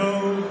time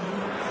ago,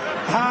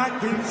 I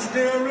can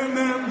still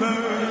remember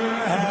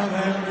how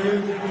that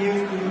music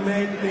used to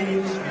make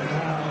me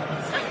smile.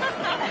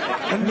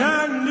 And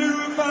I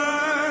knew if I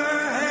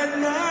had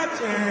my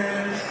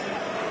chance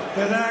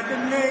that I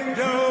could make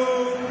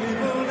those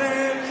people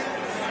dance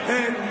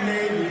and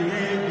maybe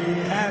they'd be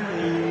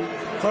happy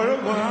for a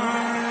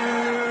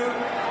while.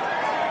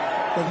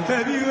 But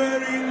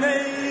February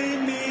made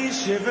me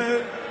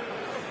shiver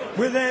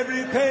with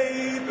every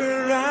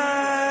paper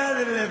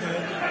I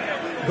delivered.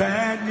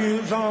 Bad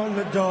news on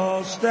the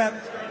doorstep.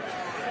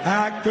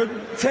 I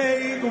couldn't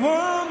take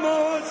one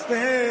more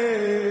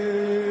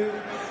step.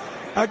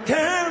 I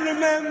can't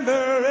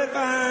remember if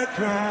I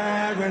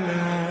cried when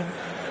I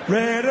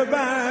read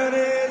about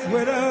his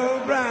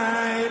widow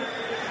bride.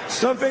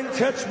 Something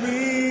touched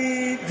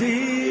me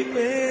deep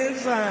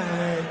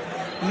inside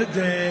the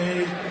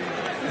day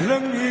the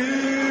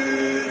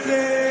music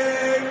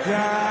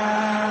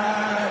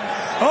died.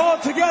 All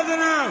together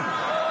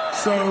now.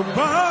 So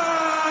bye.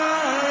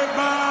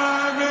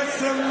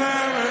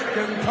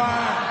 American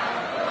pie.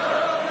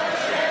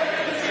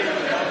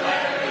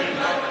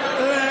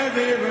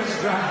 Levy was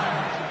dry.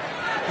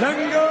 Them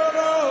good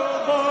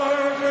old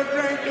boys were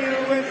drinking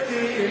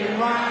whiskey and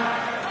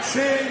wine,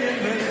 singing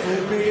this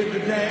will be the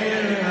day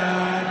that I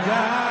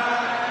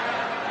die.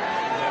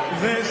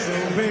 This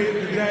will be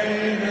the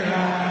day that I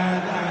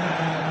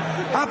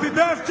die. Happy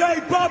birthday,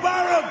 Bob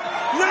Arum,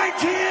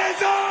 90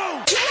 years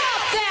old.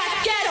 Drop that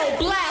ghetto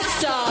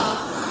blaster.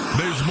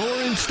 There's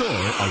more in store,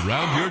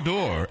 around your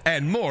door,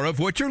 and more of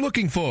what you're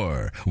looking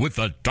for with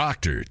the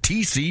Dr.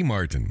 T.C.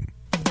 Martin.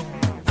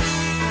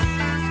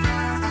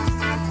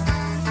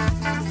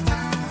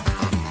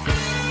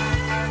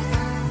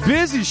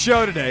 Busy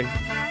show today.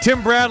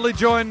 Tim Bradley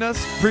joined us.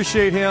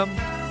 Appreciate him.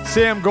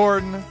 Sam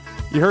Gordon.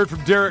 You heard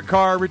from Derek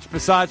Carr, Rich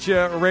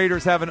Bisaccia.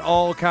 Raiders having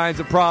all kinds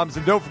of problems.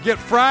 And don't forget,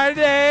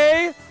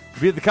 Friday,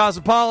 be at the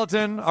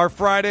Cosmopolitan, our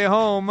Friday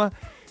home,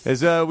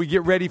 as we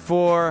get ready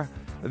for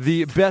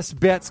the best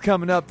bets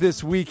coming up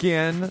this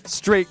weekend,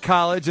 straight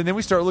college, and then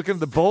we start looking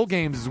at the bowl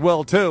games as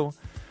well, too.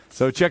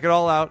 So check it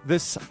all out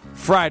this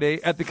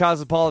Friday at the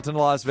Cosmopolitan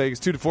Las Vegas,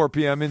 2 to 4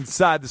 p.m.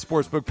 inside the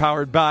Sportsbook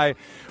powered by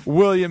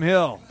William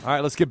Hill. All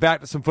right, let's get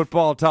back to some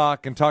football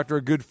talk and talk to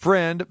our good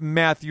friend,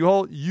 Matthew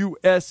Holt,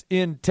 U.S.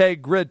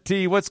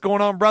 Integrity. What's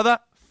going on, brother?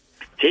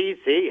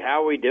 TC,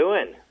 how are we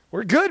doing?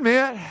 We're good,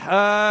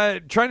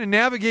 man. Trying to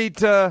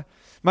navigate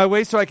my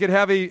way so I could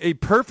have a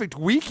perfect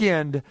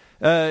weekend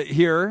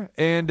here,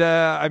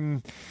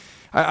 and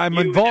I'm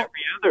you involved.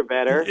 Every other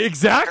better.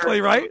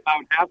 Exactly, right?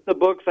 About half the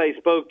books I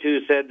spoke to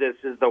said this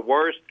is the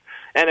worst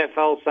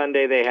NFL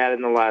Sunday they had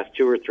in the last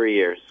 2 or 3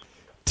 years.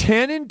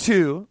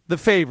 10-2, the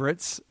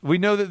favorites. We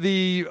know that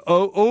the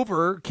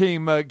over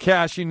came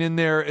cashing in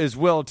there as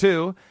well,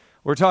 too.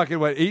 We're talking,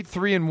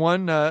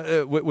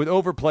 8-3-1 with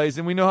overplays,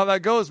 and we know how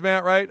that goes,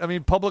 Matt, right? I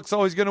mean, public's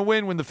always going to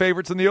win when the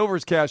favorites and the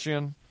overs cash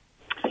in.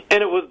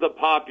 And it was the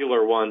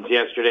popular ones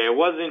yesterday. It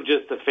wasn't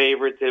just the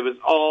favorites. It was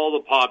all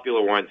the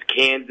popular ones.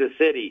 Kansas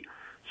City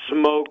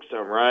smokes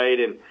them, right?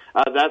 And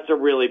that's a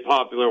really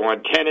popular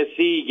one.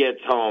 Tennessee gets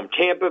home.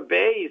 Tampa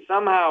Bay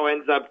somehow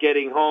ends up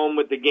getting home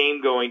with the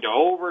game going to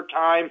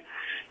overtime.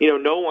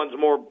 No one's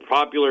more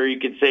popular, you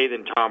could say,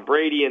 than Tom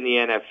Brady in the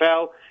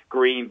NFL.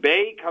 Green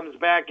Bay comes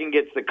back and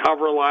gets the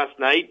cover last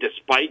night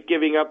despite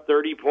giving up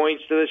 30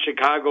 points to the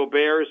Chicago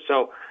Bears.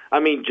 So,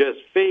 just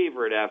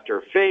favorite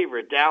after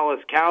favorite.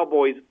 Dallas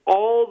Cowboys,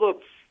 all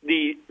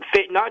the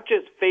not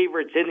just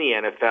favorites in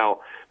the NFL,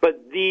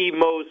 but the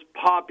most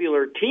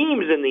popular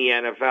teams in the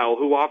NFL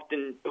who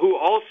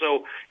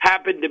also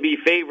happen to be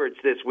favorites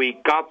this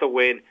week, got the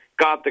win,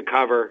 got the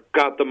cover,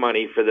 got the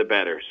money for the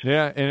bettors.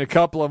 Yeah, and a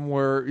couple of them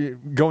were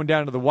going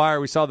down to the wire.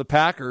 We saw the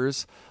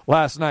Packers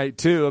last night,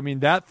 too.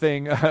 That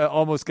thing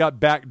almost got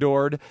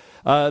backdoored.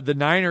 The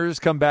Niners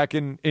come back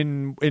in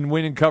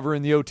win and cover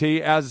in the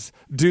OT, as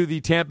do the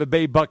Tampa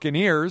Bay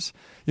Buccaneers,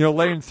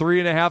 laying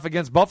 3.5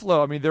 against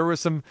Buffalo. There was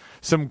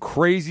some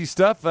crazy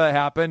stuff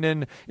happened,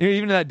 and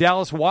even that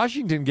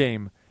Dallas-Washington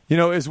game,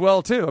 as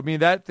well, too.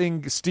 That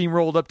thing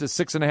steamrolled up to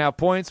 6.5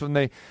 points when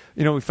they,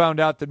 we found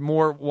out that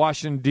more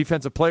Washington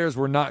defensive players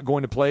were not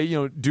going to play,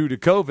 due to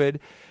COVID,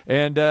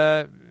 and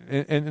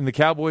the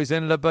Cowboys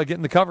ended up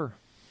getting the cover.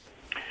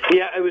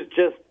 Yeah, it was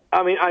just,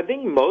 I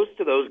think most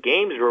of those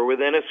games were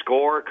within a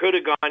score, could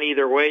have gone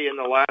either way in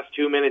the last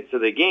 2 minutes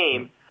of the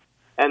game.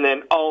 And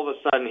then all of a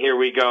sudden, here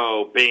we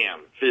go,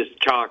 bam, just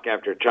chalk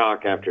after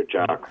chalk after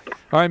chalk.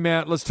 All right,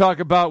 Matt, let's talk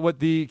about what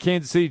the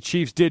Kansas City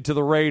Chiefs did to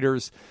the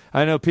Raiders.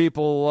 I know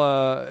people,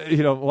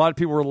 a lot of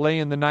people were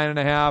laying the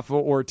 9.5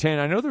 or 10.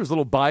 I know there was a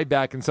little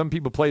buyback, and some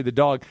people played the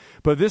dog.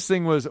 But this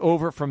thing was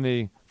over from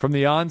the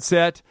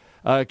onset.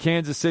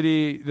 Kansas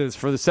City,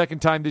 for the second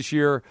time this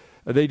year,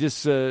 they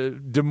just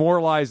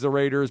demoralized the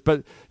Raiders.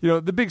 But,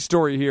 the big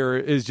story here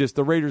is just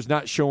the Raiders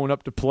not showing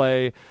up to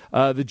play.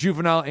 The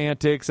juvenile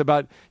antics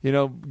about,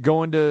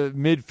 going to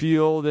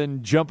midfield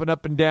and jumping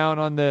up and down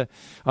on the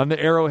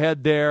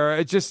arrowhead there.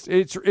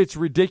 It's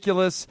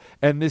ridiculous.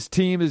 And this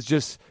team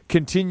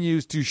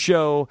continues to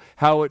show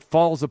how it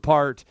falls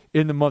apart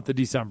in the month of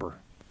December.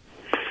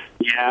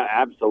 Yeah,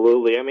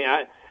 absolutely.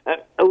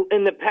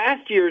 In the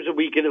past years,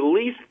 we could at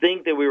least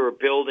think that we were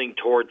building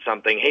towards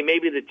something. Hey,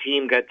 maybe the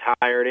team got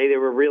tired. Hey, they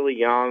were really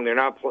young. They're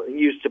not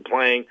used to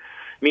playing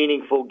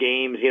meaningful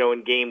games,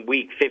 in game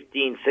week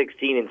 15,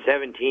 16, and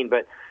 17.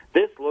 But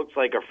this looks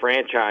like a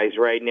franchise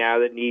right now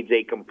that needs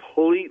a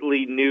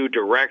completely new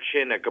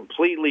direction, a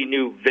completely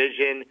new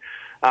vision.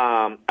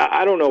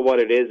 I don't know what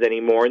it is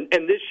anymore. And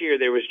this year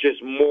there was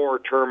just more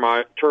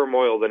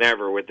turmoil than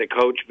ever with the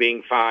coach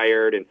being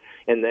fired and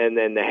then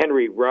the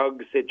Henry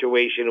Ruggs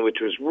situation, which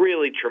was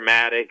really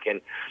traumatic and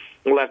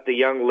left the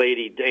young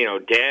lady,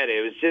 dead.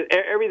 It was just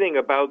everything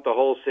about the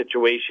whole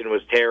situation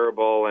was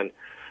terrible. And,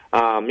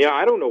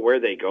 I don't know where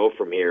they go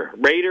from here.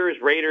 Raiders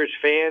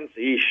fans,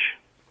 eesh.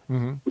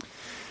 Mm-hmm.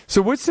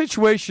 So what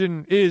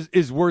situation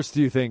is worse,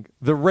 do you think?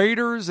 The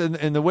Raiders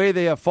and the way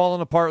they have fallen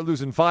apart,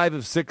 losing 5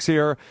 of 6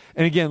 here,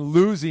 and again,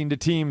 losing to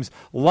teams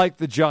like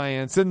the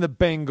Giants and the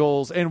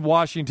Bengals and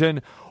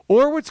Washington,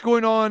 or what's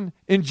going on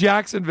in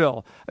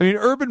Jacksonville?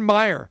 Urban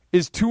Meyer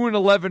is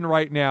 2-11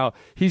 right now.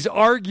 He's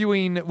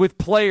arguing with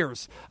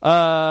players.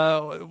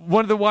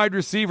 One of the wide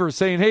receivers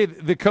saying, hey,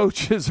 the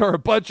coaches are a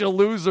bunch of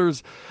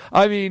losers.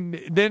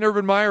 Then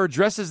Urban Meyer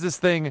addresses this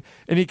thing,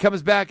 and he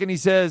comes back and he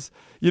says,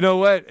 you know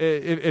what,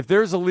 if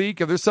there's a leak,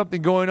 if there's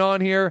something going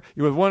on here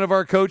with one of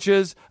our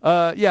coaches,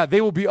 they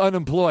will be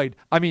unemployed.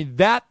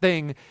 That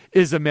thing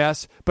is a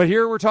mess. But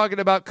here we're talking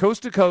about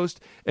coast to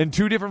coast and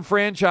 2 different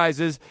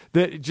franchises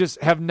that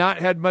just have not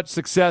had much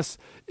success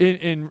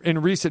in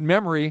recent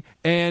memory,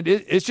 and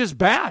it's just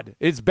bad.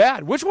 It's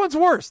bad. Which one's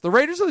worse, the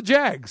Raiders or the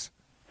Jags?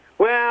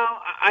 Well,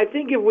 I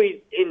think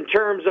in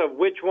terms of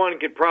which one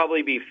could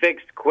probably be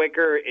fixed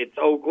quicker, it's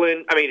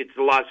Oakland. It's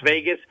Las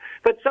Vegas.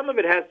 But some of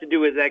it has to do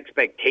with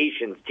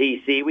expectations,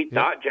 TC. We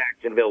thought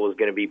Jacksonville was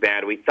going to be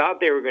bad. We thought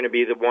they were going to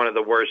be one of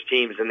the worst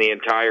teams in the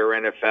entire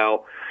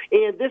NFL.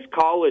 And this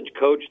college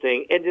coach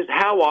thing, and just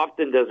how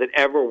often does it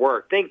ever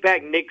work? Think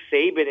back Nick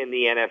Saban in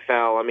the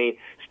NFL.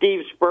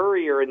 Steve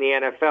Spurrier in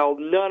the NFL.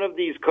 None of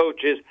these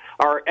coaches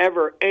are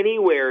ever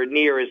anywhere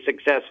near as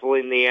successful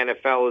in the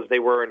NFL as they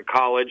were in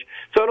college.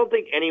 So I don't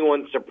think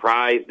anyone's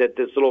surprised that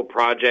this little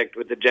project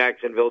with the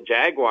Jacksonville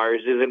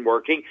Jaguars isn't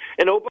working.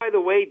 And oh, by the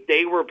way,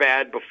 they were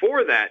bad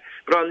before that.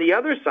 But on the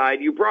other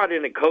side, you brought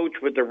in a coach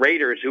with the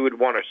Raiders who had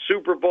won a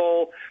Super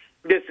Bowl.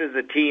 This is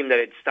a team that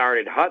had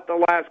started hot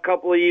the last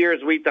couple of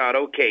years. We thought,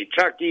 okay,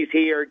 Chucky's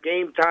here,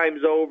 game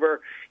time's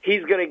over.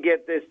 He's going to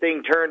get this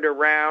thing turned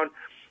around.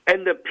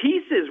 and the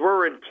pieces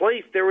were in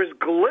place. There was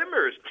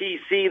glimmers,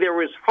 TC. There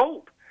was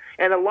hope.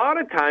 And a lot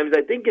of times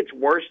I think it's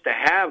worse to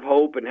have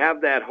hope and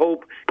have that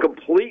hope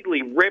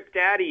completely ripped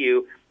out of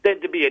you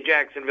than to be a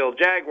Jacksonville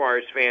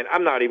Jaguars fan.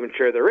 I'm not even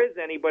sure there is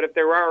any, but if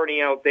there are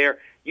any out there,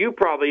 you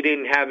probably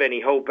didn't have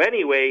any hope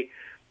anyway.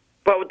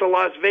 But with the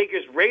Las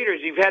Vegas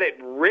Raiders, you've had it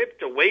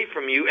ripped away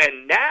from you,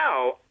 and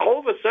now, all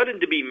of a sudden,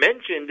 to be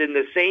mentioned in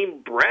the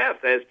same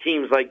breath as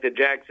teams like the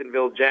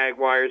Jacksonville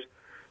Jaguars,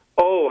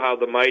 oh, how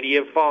the mighty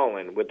have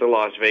fallen with the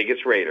Las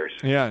Vegas Raiders.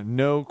 Yeah,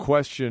 no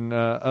question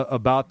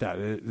about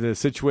that. The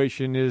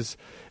situation is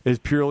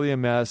purely a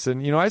mess.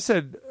 And, I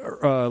said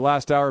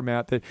last hour,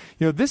 Matt, that,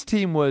 this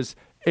team was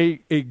a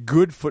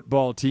good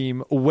football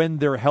team when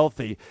they're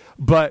healthy.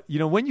 But,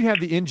 when you have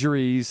the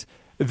injuries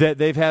that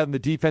they've had on the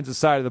defensive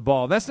side of the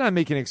ball. That's not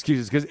making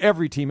excuses because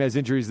every team has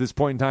injuries at this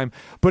point in time.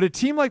 But a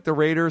team like the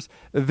Raiders,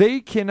 they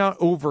cannot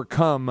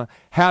overcome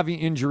having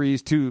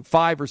injuries to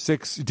 5 or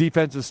 6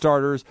 defensive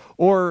starters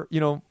or,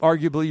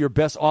 arguably your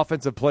best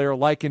offensive player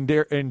like in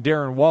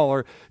Darren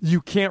Waller.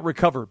 You can't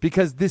recover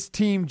because this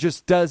team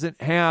just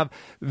doesn't have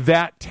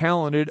that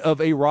talented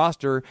of a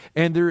roster,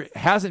 and there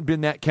hasn't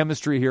been that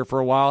chemistry here for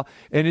a while.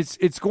 And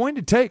it's going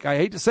to take, I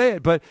hate to say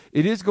it, but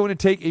it is going to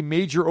take a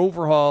major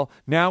overhaul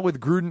now with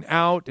Gruden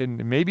out.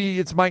 And maybe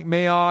it's Mike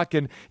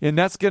Mayock, and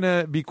that's going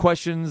to be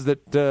questions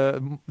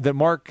that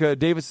Mark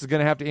Davis is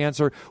going to have to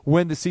answer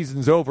when the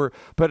season's over.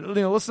 But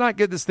let's not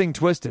get this thing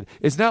twisted.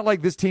 It's not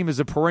like this team is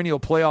a perennial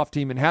playoff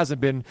team and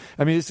hasn't been.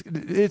 I mean,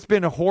 it's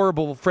been a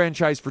horrible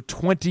franchise for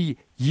 20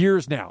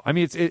 years now. I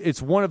mean,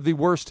 it's one of the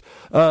worst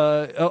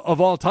of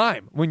all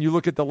time when you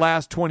look at the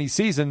last 20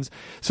 seasons.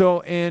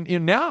 So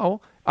and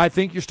now, I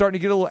think you're starting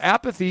to get a little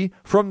apathy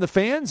from the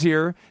fans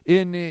here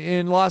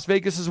in Las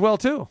Vegas as well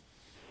too.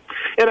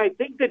 And I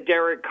think the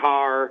Derek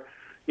Carr,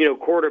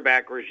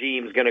 quarterback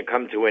regime is going to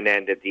come to an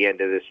end at the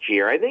end of this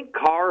year. I think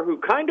Carr, who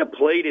kind of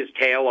played his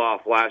tail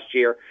off last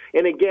year,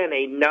 and again,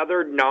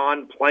 another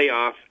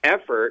non-playoff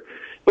effort,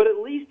 but at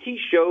least he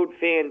showed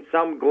fans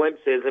some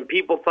glimpses, and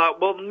people thought,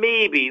 well,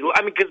 maybe.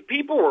 I mean, because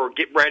people were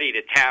getting ready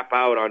to tap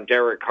out on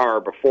Derek Carr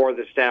before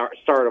the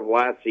start of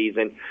last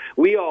season.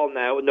 We all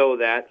know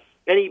that.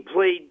 And he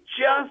played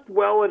just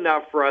well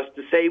enough for us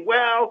to say,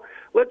 well,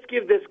 let's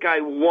give this guy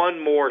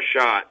one more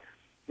shot.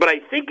 But I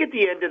think at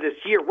the end of this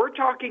year, we're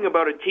talking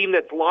about a team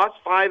that's lost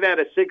 5 out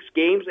of 6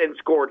 games and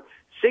scored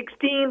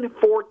 16,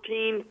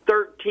 14,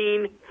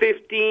 13,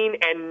 15,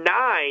 and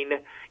 9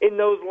 in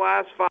those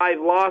last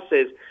 5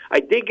 losses. I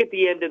think at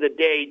the end of the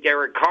day,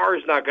 Derek Carr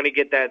is not going to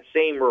get that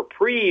same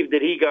reprieve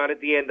that he got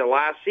at the end of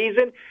last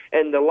season,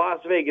 and the Las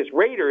Vegas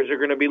Raiders are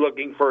going to be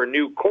looking for a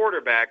new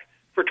quarterback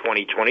for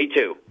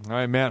 2022. All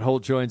right, Matt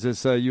Holt joins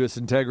us, U.S.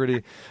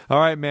 Integrity. All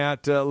right,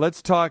 Matt,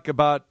 let's talk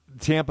about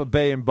Tampa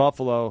Bay and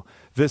Buffalo.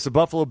 This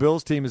Buffalo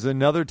Bills team is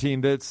another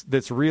team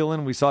that's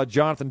reeling. We saw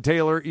Jonathan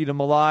Taylor eat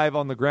them alive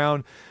on the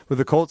ground with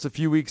the Colts a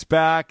few weeks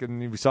back,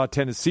 and we saw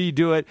Tennessee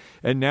do it,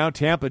 and now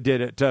Tampa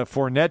did it.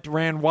 Fournette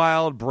ran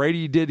wild.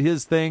 Brady did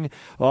his thing.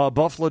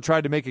 Buffalo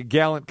tried to make a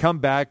gallant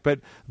comeback, but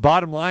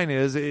bottom line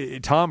is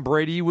Tom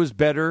Brady was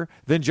better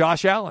than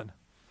Josh Allen.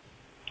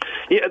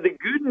 Yeah, the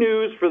good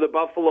news for the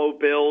Buffalo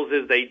Bills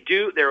is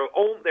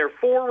their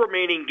 4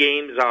 remaining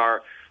games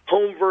are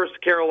home versus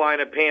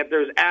Carolina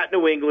Panthers, at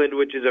New England,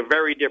 which is a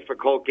very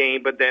difficult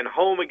game, but then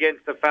home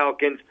against the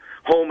Falcons,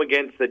 home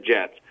against the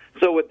Jets.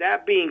 So with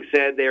that being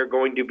said, they are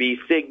going to be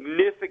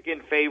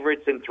significant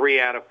favorites in 3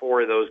 out of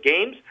 4 of those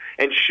games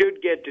and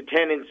should get to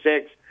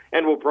 10-6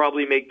 and will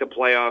probably make the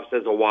playoffs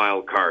as a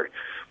wild card.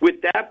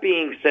 With that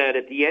being said,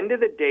 at the end of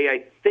the day,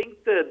 I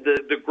think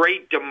the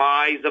great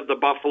demise of the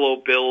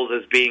Buffalo Bills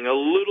is being a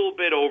little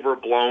bit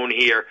overblown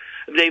here.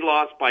 They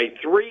lost by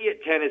 3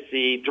 at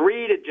Tennessee,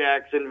 3 to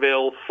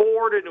Jacksonville,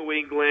 4 to New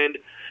England,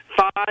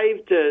 5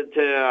 to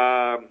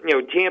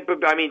Tampa.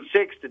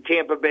 6 to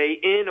Tampa Bay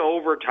in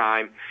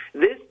overtime.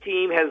 This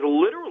team has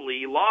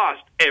literally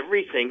lost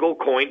every single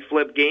coin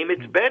flip game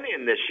it's been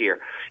in this year.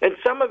 And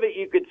some of it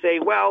you could say,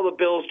 well, the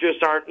Bills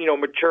just aren't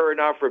mature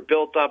enough or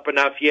built up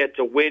enough yet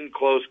to win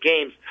close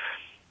games.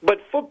 But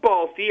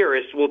football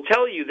theorists will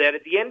tell you that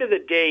at the end of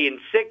the day, in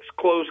 6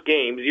 close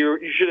games, you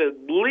should at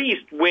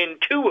least win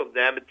 2 of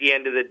them at the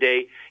end of the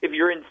day. If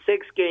you're in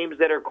 6 games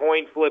that are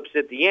coin flips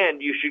at the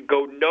end, you should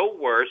go no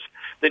worse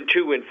than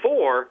 2 and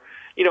 4.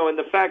 And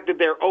the fact that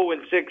they're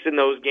 0-6 in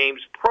those games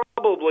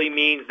probably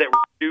means that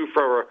we're due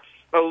for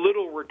a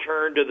little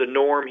return to the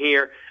norm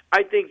here.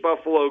 I think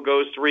Buffalo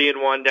goes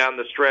 3-1 down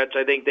the stretch.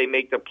 I think they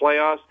make the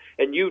playoffs,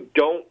 and you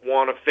don't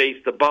want to face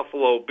the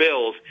Buffalo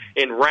Bills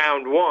in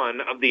round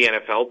 1 of the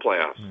NFL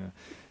playoffs. Yeah.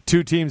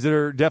 2 teams that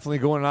are definitely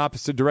going in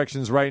opposite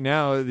directions right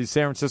now, the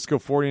San Francisco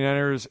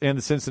 49ers and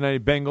the Cincinnati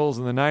Bengals,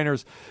 and the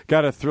Niners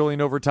got a thrilling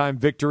overtime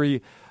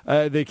victory.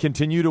 They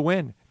continue to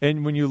win.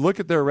 And when you look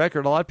at their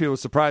record, a lot of people are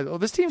surprised. Oh,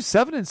 this team's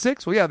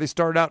 7-6. Well, yeah, they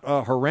started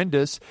out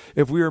horrendous.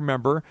 If we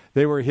remember,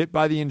 they were hit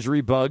by the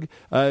injury bug.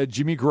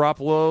 Jimmy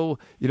Garoppolo,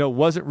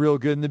 wasn't real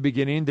good in the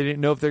beginning. They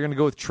didn't know if they're going to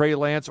go with Trey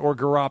Lance or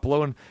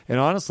Garoppolo, and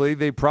honestly,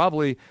 they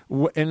probably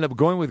ended up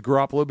going with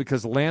Garoppolo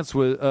because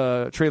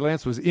Trey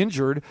Lance was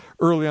injured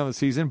early on the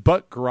season.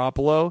 But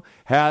Garoppolo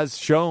has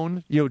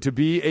shown, to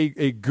be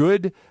a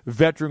good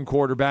veteran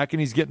quarterback, and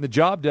he's getting the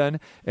job done.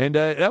 And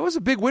that was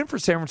a big win for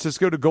San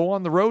Francisco to go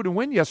on the road and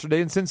win yesterday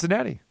in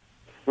Cincinnati.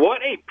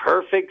 What a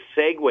perfect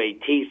segue,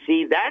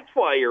 TC. That's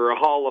why you're a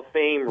Hall of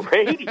Fame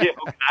radio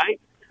guy.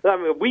 I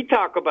mean, we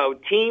talk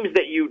about teams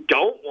that you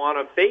don't want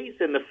to face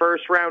in the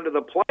first round of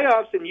the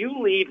playoffs, and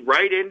you lead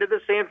right into the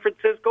San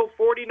Francisco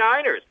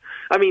 49ers.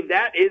 I mean,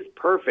 that is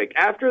perfect.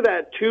 After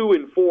that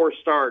 2-4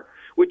 start,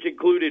 which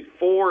included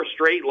 4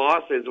 straight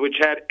losses, which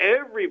had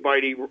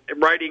everybody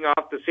writing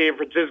off the San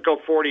Francisco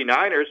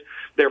 49ers,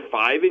 they're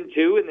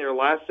 5-2 in their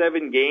last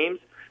 7 games.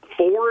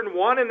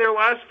 4-1 in their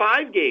last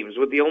 5 games,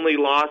 with the only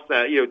loss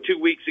that 2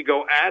 weeks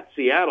ago at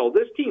Seattle.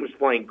 This team's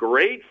playing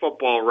great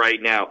football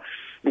right now.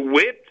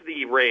 Whipped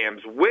the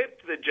Rams,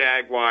 whipped the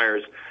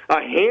Jaguars,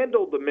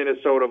 handled the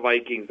Minnesota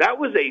Vikings. That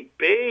was a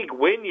big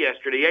win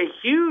yesterday, a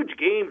huge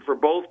game for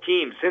both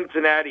teams,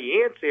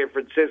 Cincinnati and San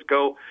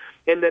Francisco.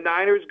 And the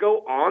Niners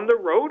go on the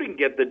road and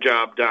get the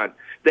job done.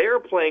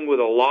 They're playing with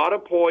a lot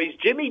of poise.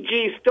 Jimmy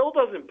G still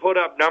doesn't put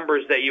up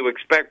numbers that you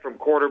expect from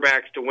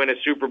quarterbacks to win a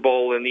Super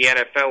Bowl in the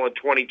NFL in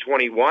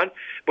 2021,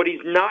 but he's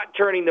not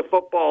turning the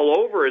football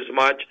over as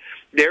much.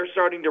 They're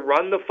starting to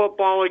run the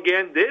football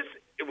again.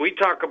 We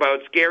talk about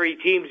scary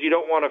teams you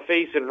don't want to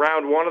face in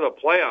round 1 of the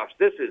playoffs.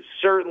 This is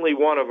certainly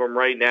one of them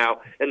right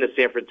now in the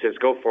San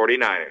Francisco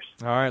 49ers.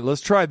 All right,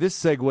 let's try this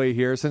segue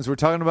here since we're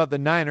talking about the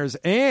Niners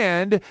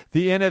and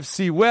the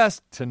NFC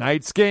West.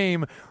 Tonight's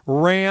game,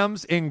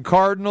 Rams and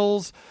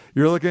Cardinals.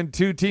 You're looking at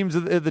 2 teams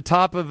at the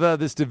top of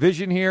this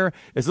division here.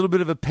 It's a little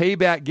bit of a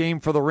payback game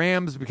for the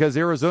Rams because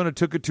Arizona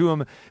took it to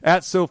them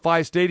at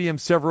SoFi Stadium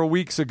several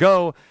weeks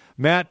ago.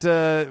 Matt,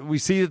 we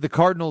see that the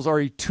Cardinals are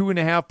a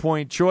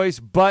 2.5-point choice,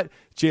 but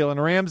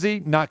Jalen Ramsey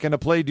not going to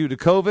play due to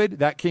COVID.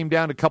 That came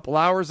down a couple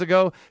hours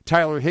ago.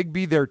 Tyler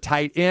Higbee, their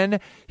tight end,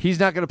 he's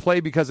not going to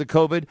play because of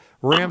COVID.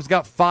 Rams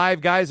got 5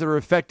 guys that are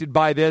affected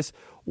by this.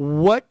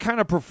 What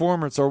kind of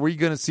performance are we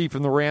going to see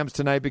from the Rams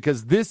tonight?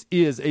 Because this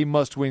is a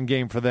must-win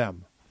game for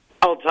them.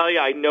 I'll tell you,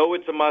 I know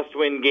it's a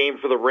must-win game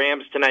for the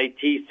Rams tonight,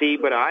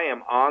 TC, but I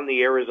am on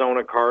the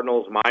Arizona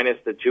Cardinals minus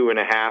the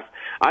 2.5.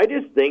 I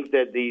just think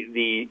that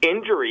the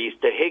injuries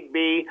to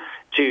Higbee,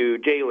 to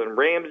Jalen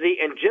Ramsey,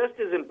 and just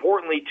as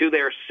importantly to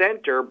their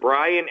center,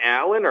 Brian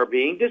Allen, are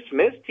being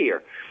dismissed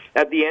here.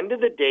 At the end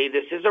of the day,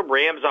 this is a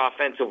Rams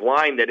offensive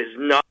line that has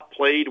not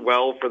played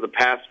well for the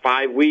past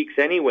 5 weeks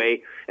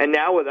anyway, and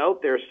now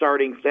without their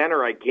starting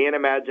center, I can't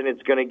imagine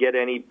it's going to get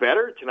any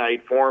better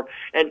tonight for him.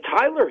 And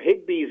Tyler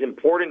Higbee is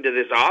important to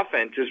this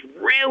offense, is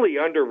really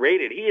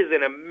underrated. He is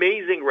an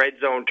amazing red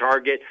zone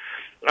target.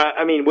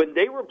 When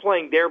they were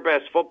playing their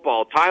best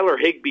football, Tyler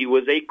Higbee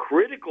was a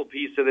critical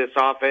piece of this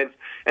offense,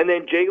 and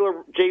then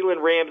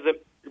Jalen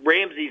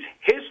Ramsey's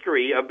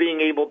history of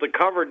being able to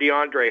cover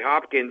DeAndre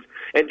Hopkins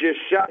and just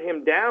shut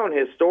him down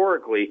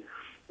historically.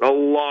 A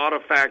lot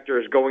of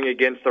factors going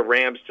against the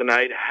Rams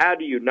tonight. How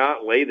do you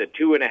not lay the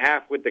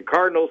 2.5 with the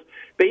Cardinals?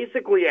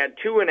 Basically at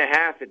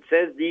 2.5, it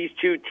says these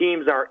 2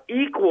 teams are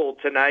equal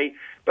tonight,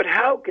 but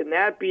how can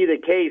that be the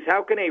case?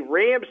 How can a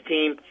Rams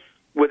team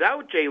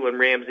without Jalen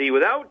Ramsey,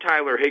 without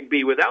Tyler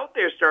Higbee, without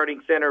their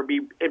starting center,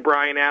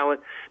 Brian Allen,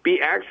 be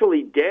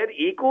actually dead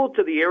equal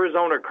to the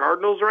Arizona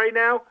Cardinals right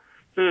now?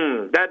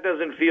 That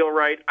doesn't feel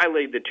right. I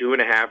laid the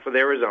 2.5 with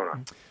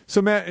Arizona.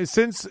 So, Matt,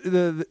 since,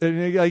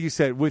 like you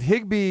said, with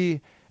Higbee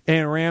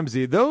and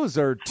Ramsey, those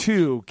are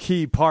 2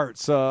 key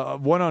parts,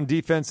 one on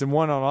defense and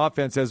one on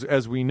offense,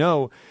 as we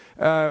know.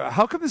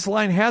 How come this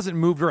line hasn't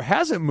moved or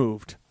hasn't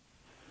moved?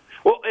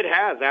 Well, it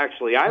has,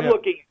 actually. I'm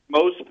looking at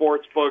most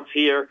sports books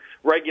here,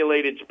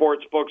 regulated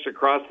sports books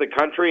across the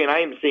country, and I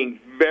am seeing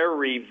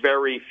very,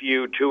 very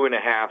few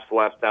 2.5s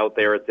left out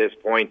there at this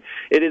point.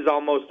 It is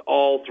almost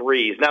all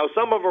 3s. Now,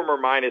 some of them are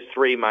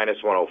 -3,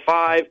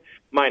 -105,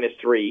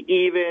 -3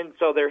 even,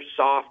 so they're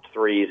soft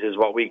 3s is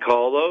what we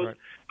call those. Right.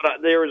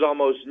 But there is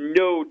almost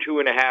no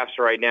 2.5s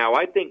right now.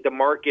 I think the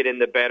market and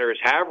the bettors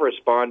have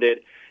responded,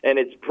 and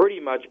it's pretty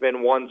much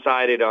been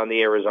one-sided on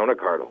the Arizona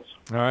Cardinals.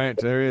 All right,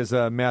 there is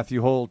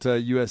Matthew Holt,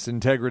 U.S.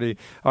 Integrity.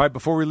 All right,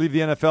 before we leave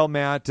the NFL,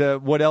 Matt,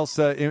 what else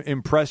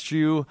impressed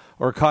you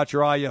or caught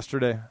your eye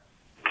yesterday?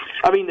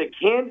 The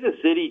Kansas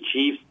City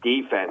Chiefs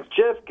defense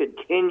just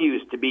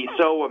continues to be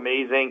so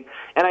amazing.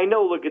 And I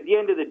know, look, at the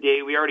end of the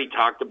day, we already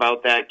talked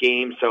about that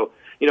game, so,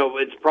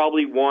 it's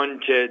probably one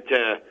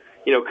to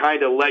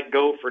kind of let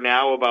go for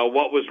now about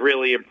what was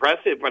really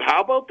impressive. But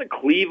how about the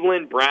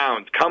Cleveland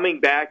Browns coming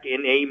back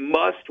in a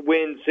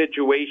must-win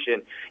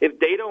situation? If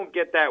they don't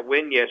get that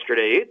win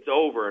yesterday, it's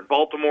over. And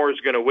Baltimore is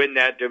going to win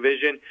that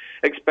division,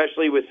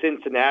 especially with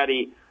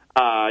Cincinnati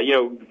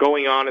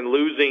going on and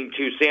losing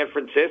to San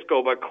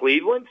Francisco, but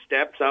Cleveland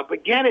steps up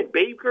again. And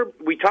Baker,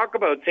 we talk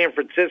about San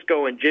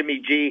Francisco and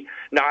Jimmy G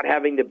not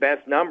having the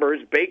best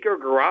numbers. Baker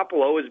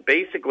Garoppolo is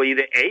basically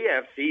the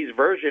AFC's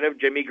version of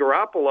Jimmy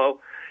Garoppolo.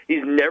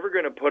 He's never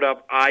going to put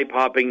up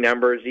eye-popping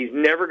numbers. He's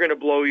never going to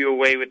blow you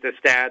away with the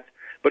stats.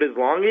 But as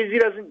long as he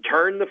doesn't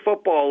turn the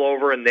football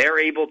over and they're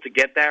able to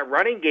get that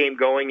running game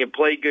going and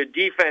play good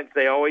defense,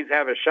 they always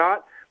have a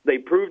shot. They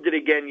proved it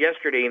again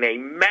yesterday in a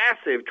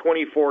massive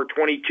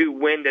 24-22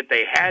 win that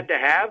they had to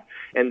have,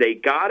 and they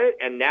got it.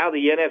 And now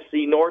the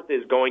NFC North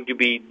is going to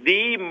be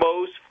the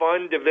most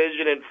fun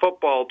division in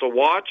football to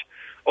watch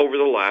over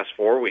the last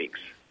 4 weeks.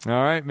 All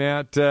right,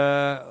 Matt,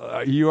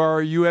 you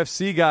are a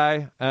UFC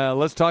guy.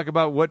 Let's talk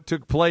about what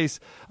took place.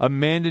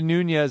 Amanda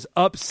Nunes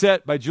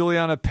upset by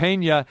Juliana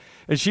Pena,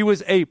 and she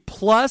was a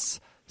plus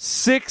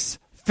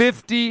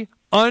 650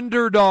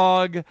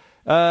 underdog.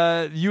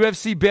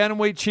 UFC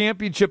Bantamweight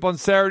Championship on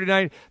Saturday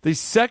night, the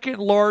second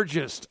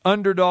largest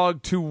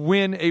underdog to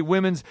win a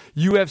women's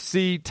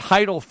UFC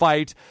title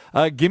fight.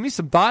 Give me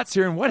some thoughts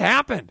here, and what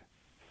happened?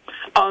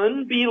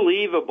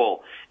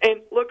 Unbelievable.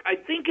 And look, I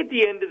think at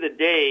the end of the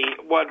day,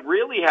 what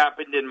really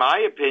happened, in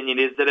my opinion,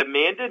 is that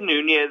Amanda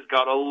Nunes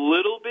got a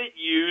little bit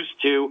used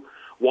to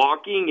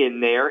walking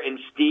in there and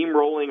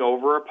steamrolling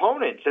over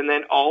opponents. And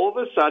then all of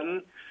a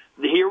sudden,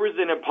 here was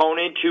an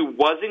opponent who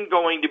wasn't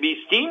going to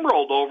be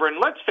steamrolled over. And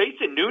let's face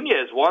it,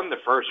 Nunes won the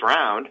first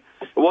round.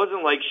 It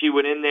wasn't like she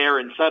went in there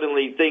and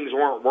suddenly things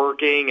weren't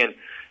working, and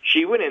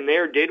she went in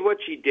there, did what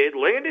she did,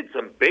 landed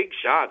some big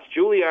shots.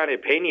 Juliana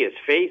Pena's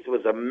face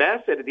was a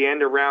mess at the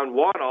end of round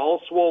one,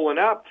 all swollen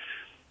up.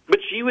 But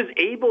she was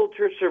able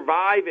to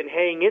survive and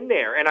hang in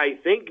there. And I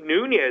think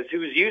Nunes,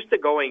 who's used to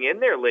going in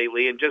there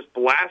lately and just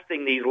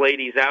blasting these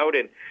ladies out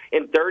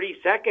in 30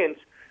 seconds,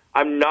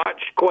 I'm not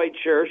quite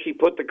sure she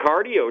put the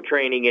cardio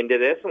training into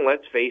this. And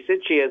let's face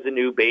it, she has a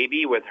new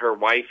baby with her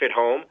wife at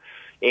home.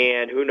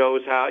 And who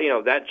knows how,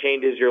 that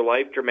changes your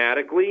life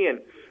dramatically. And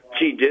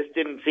she just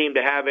didn't seem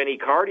to have any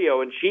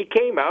cardio, and she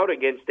came out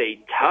against a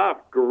tough,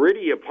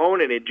 gritty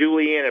opponent in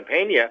Juliana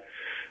Pena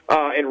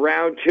in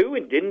round two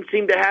and didn't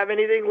seem to have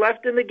anything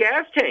left in the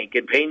gas tank,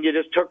 and Pena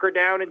just took her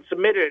down and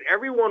submitted it.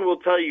 Everyone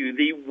will tell you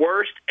the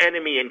worst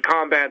enemy in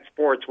combat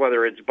sports,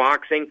 whether it's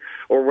boxing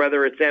or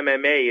whether it's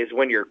MMA, is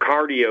when your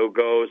cardio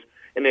goes,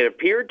 and it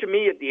appeared to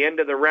me at the end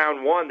of the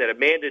round one that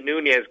Amanda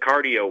Nunes'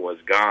 cardio was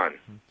gone.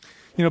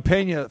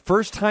 Pena,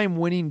 first time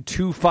winning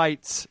 2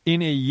 fights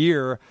in a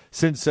year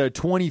since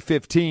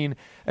 2015.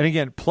 And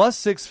again, plus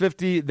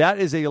 650, that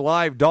is a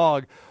live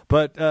dog.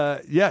 But,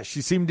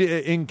 she seemed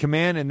in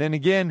command. And then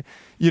again,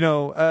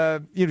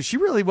 she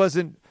really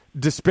wasn't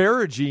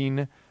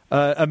disparaging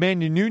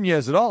Amanda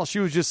Nunes at all. She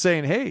was just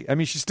saying, hey,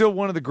 she's still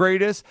one of the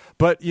greatest.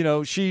 But,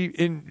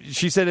 she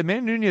said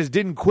Amanda Nunes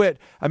didn't quit.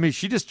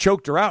 She just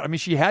choked her out.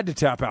 She had to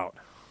tap out.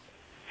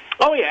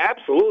 Oh, yeah,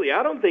 absolutely.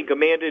 I don't think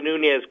Amanda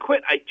Nunes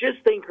quit. I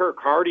just think her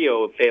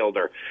cardio failed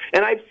her.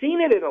 And I've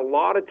seen it in a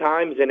lot of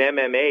times in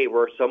MMA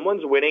where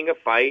someone's winning a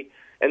fight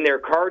and their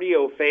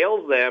cardio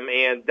fails them,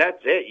 and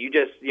that's it. You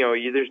just,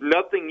 there's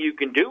nothing you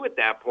can do at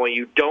that point.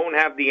 You don't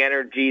have the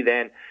energy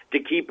then to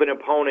keep an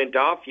opponent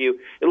off you.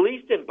 At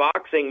least in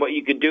boxing, what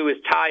you can do is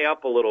tie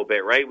up a little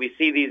bit, right? We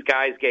see these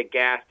guys get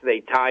gassed.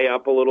 They tie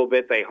up a little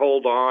bit. They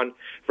hold on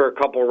for a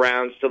couple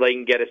rounds till they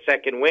can get a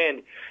second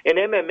wind. In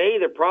MMA,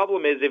 the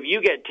problem is if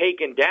you get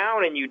taken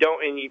down and you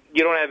don't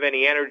have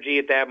any energy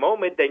at that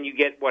moment, then you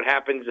get what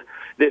happens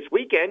this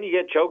weekend. You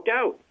get choked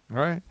out. All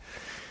right.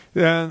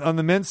 On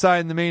the men's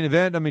side in the main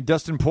event,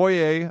 Dustin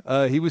Poirier,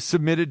 he was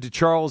submitted to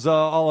Charles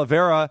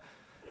Oliveira,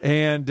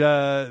 and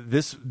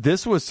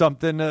this was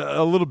something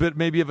a little bit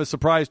maybe of a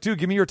surprise too.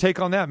 Give me your take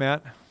on that,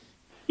 Matt.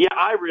 Yeah,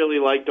 I really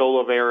liked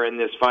Oliveira in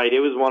this fight. It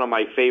was one of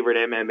my favorite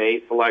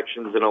MMA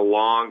selections in a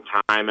long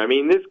time.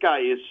 This guy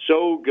is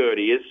so good.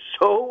 He is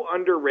so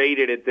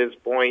underrated at this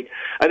point.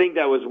 I think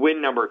that was win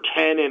number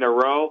 10 in a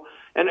row.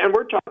 And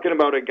we're talking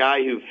about a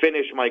guy who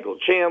finished Michael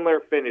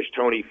Chandler, finished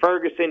Tony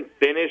Ferguson,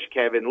 finished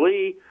Kevin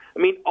Lee.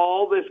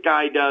 All this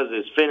guy does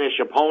is finish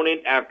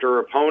opponent after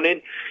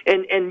opponent.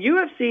 And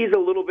UFC is a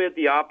little bit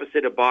the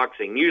opposite of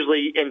boxing.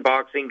 Usually in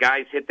boxing,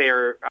 guys hit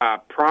their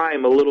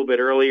prime a little bit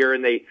earlier,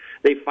 and they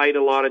fight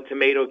a lot of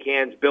tomato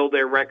cans, build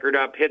their record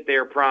up, hit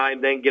their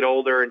prime, then get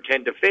older and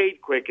tend to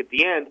fade quick at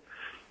the end.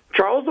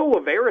 Charles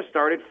Oliveira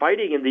started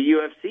fighting in the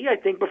UFC, I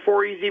think,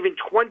 before he's even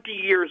 20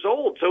 years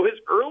old. So his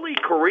early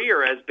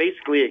career as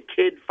basically a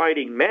kid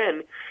fighting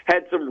men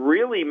had some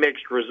really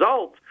mixed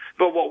results.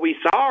 But what we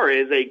saw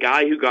is a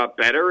guy who got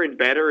better and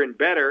better and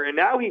better, and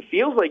now he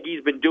feels like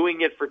he's been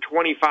doing it for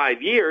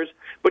 25 years,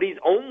 but he's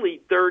only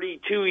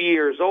 32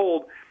 years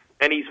old,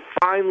 and he's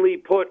finally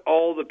put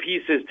all the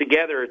pieces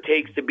together it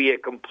takes to be a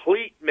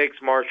complete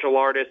mixed martial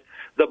artist,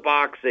 the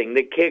boxing,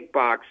 the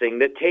kickboxing,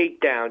 the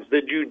takedowns,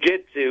 the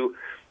jiu-jitsu.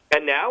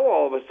 And now,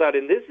 all of a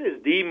sudden, this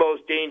is the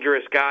most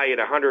dangerous guy at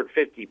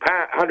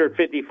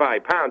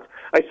 155 pounds.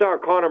 I saw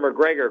Conor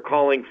McGregor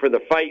calling for the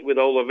fight with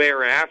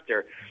Oliveira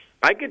after.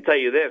 I can tell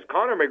you this,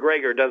 Conor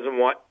McGregor doesn't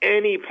want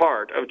any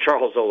part of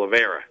Charles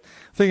Oliveira.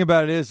 Thing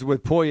about it is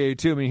with Poirier,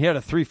 too, I mean, he had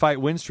a 3-fight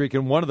win streak,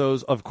 and one of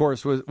those, of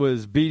course,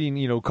 was beating,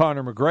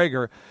 Conor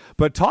McGregor.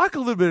 But talk a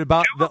little bit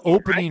about the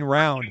opening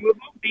round. 2 of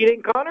them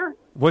beating Conor?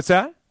 What's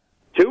that?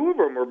 2 of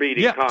them were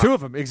beating Conor. 2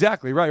 of them,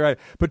 exactly, right.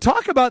 But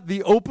talk about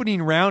the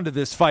opening round of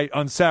this fight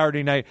on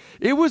Saturday night.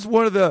 It was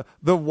one of the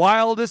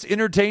wildest,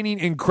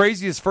 entertaining, and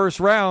craziest first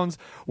rounds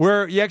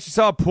where you actually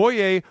saw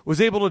Poirier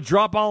was able to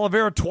drop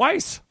Oliveira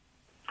twice.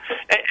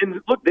 And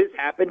look, this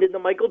happened in the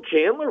Michael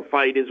Chandler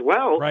fight as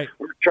well, right,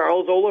 where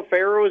Charles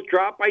Oliveira was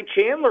dropped by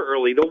Chandler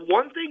early. The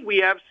one thing we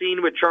have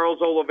seen with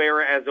Charles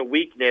Oliveira as a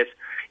weakness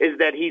is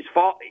that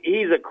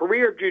he's a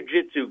career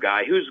jiu-jitsu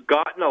guy who's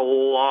gotten a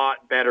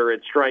lot better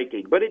at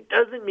striking, but it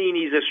doesn't mean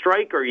he's a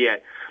striker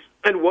yet.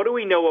 And what do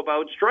we know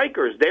about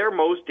strikers? They're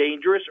most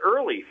dangerous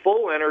early,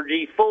 full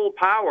energy, full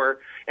power,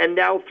 and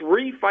now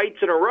 3 fights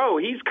in a row,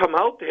 he's come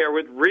out there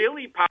with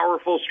really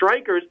powerful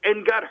strikers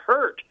and got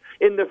hurt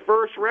in the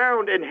first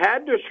round and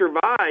had to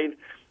survive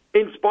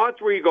in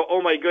spots where you go,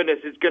 oh my goodness,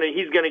 he's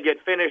going to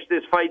get finished,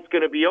 this fight's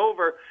going to be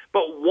over.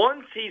 But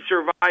once he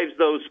survives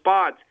those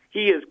spots,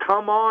 he has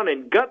come on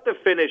and got the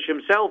finish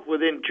himself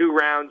within 2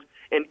 rounds,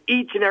 and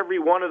each and every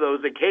one of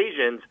those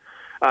occasions,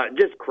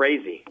 just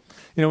crazy.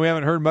 We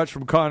haven't heard much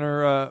from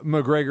Conor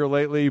McGregor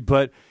lately,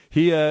 but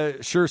he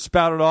sure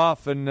spouted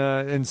off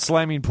and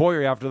slamming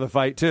Poirier after the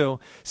fight too,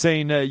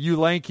 saying you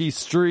lanky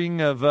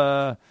string of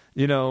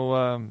we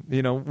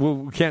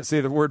can't say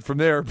the word from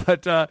there,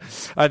 but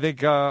I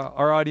think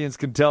our audience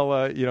can tell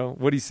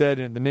what he said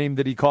and the name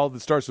that he called that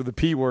starts with the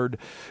P word,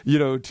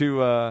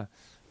 to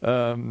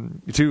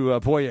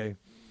Poirier.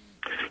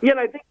 Yeah, and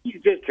I think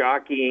he's just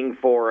jockeying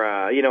for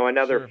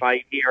another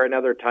fight here,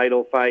 another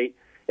title fight.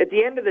 At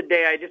the end of the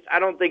day, I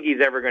don't think he's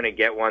ever going to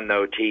get one,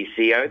 though,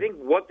 TC. I think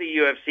what the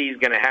UFC is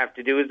going to have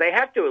to do is they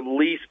have to at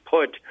least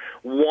put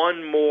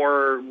one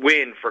more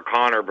win for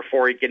Conor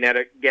before he can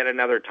get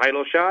another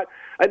title shot.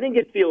 I think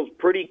it feels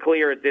pretty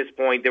clear at this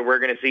point that we're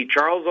going to see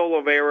Charles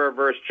Oliveira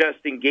versus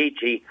Justin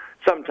Gaethje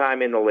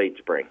sometime in the late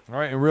spring. All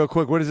right, and real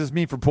quick, what does this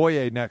mean for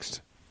Poirier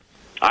next?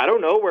 I don't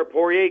know where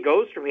Poirier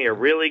goes from here.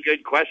 Really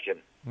good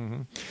question.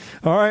 Mm-hmm.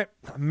 All right,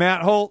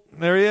 Matt Holt,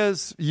 there he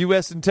is,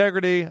 U.S.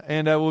 Integrity,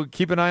 and we'll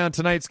keep an eye on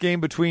tonight's game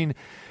between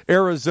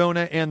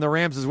Arizona and the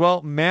Rams as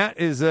well. Matt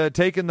is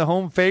taking the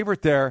home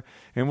favorite there,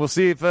 and we'll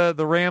see if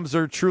the Rams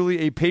are truly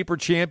a paper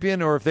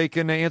champion or if they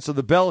can answer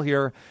the bell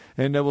here,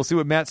 and we'll see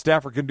what Matt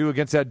Stafford can do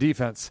against that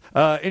defense.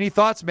 Any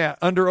thoughts, Matt,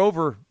 under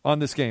over on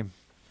this game?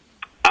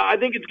 I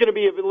think it's going to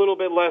be a little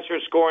bit lesser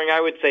scoring. I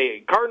would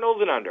say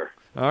Cardinals and under.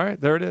 All right,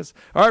 there it is.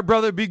 All right,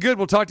 brother, be good.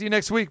 We'll talk to you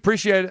next week.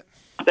 Appreciate it.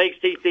 Thanks,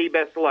 TC.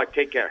 Best of luck.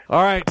 Take care.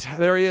 All right,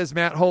 there he is,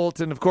 Matt Holt.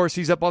 And, of course,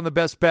 he's up on the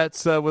best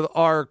bets with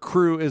our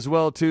crew as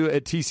well, too,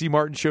 at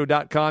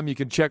tcmartinshow.com. You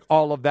can check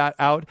all of that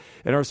out.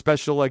 And our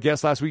special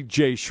guest last week,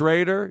 Jay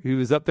Schrader, who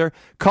was up there,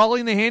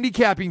 calling the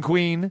handicapping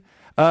queen.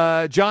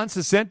 John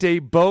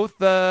Cicente both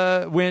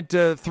went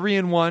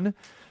 3-1.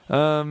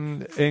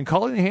 And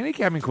calling the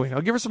handicapping queen. I'll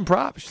give her some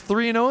props.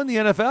 3-0 in the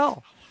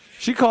NFL.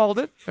 She called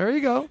it. There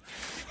you go.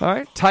 All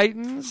right,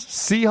 Titans,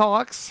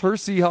 Seahawks, her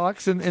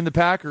Seahawks, and the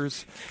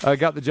Packers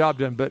got the job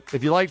done. But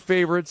if you like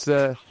favorites,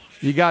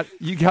 you got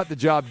the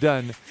job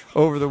done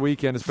over the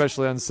weekend,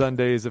 especially on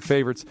Sundays. The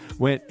favorites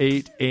went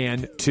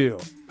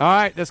 8-2. All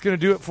right, that's going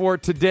to do it for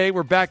today.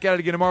 We're back at it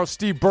again tomorrow.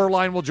 Steve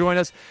Berline will join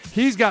us.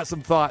 He's got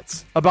some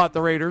thoughts about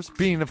the Raiders,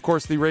 being, of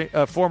course,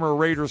 the former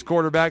Raiders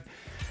quarterback.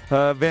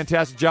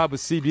 Fantastic job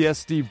with CBS,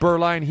 Steve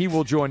Berline. He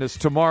will join us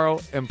tomorrow.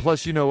 And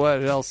plus, you know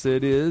what else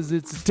it is?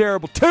 It's a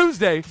terrible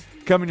Tuesday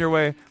coming your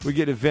way. We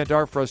get to vent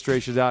our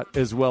frustrations out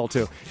as well,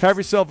 too. Have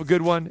yourself a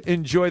good one.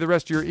 Enjoy the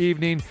rest of your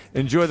evening.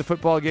 Enjoy the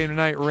football game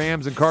tonight.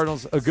 Rams and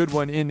Cardinals, a good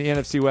one in the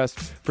NFC West.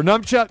 For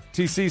Numchuck,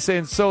 TC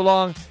saying so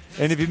long.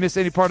 And if you missed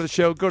any part of the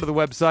show, go to the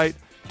website,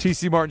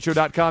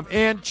 tcmartinshow.com,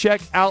 and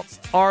check out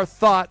our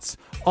thoughts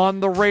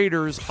on the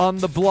Raiders, on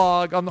the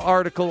blog, on the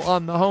article,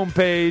 on the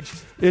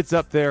homepage. It's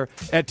up there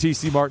at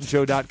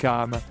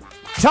tcmartinshow.com.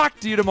 Talk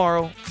to you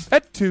tomorrow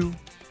at 2.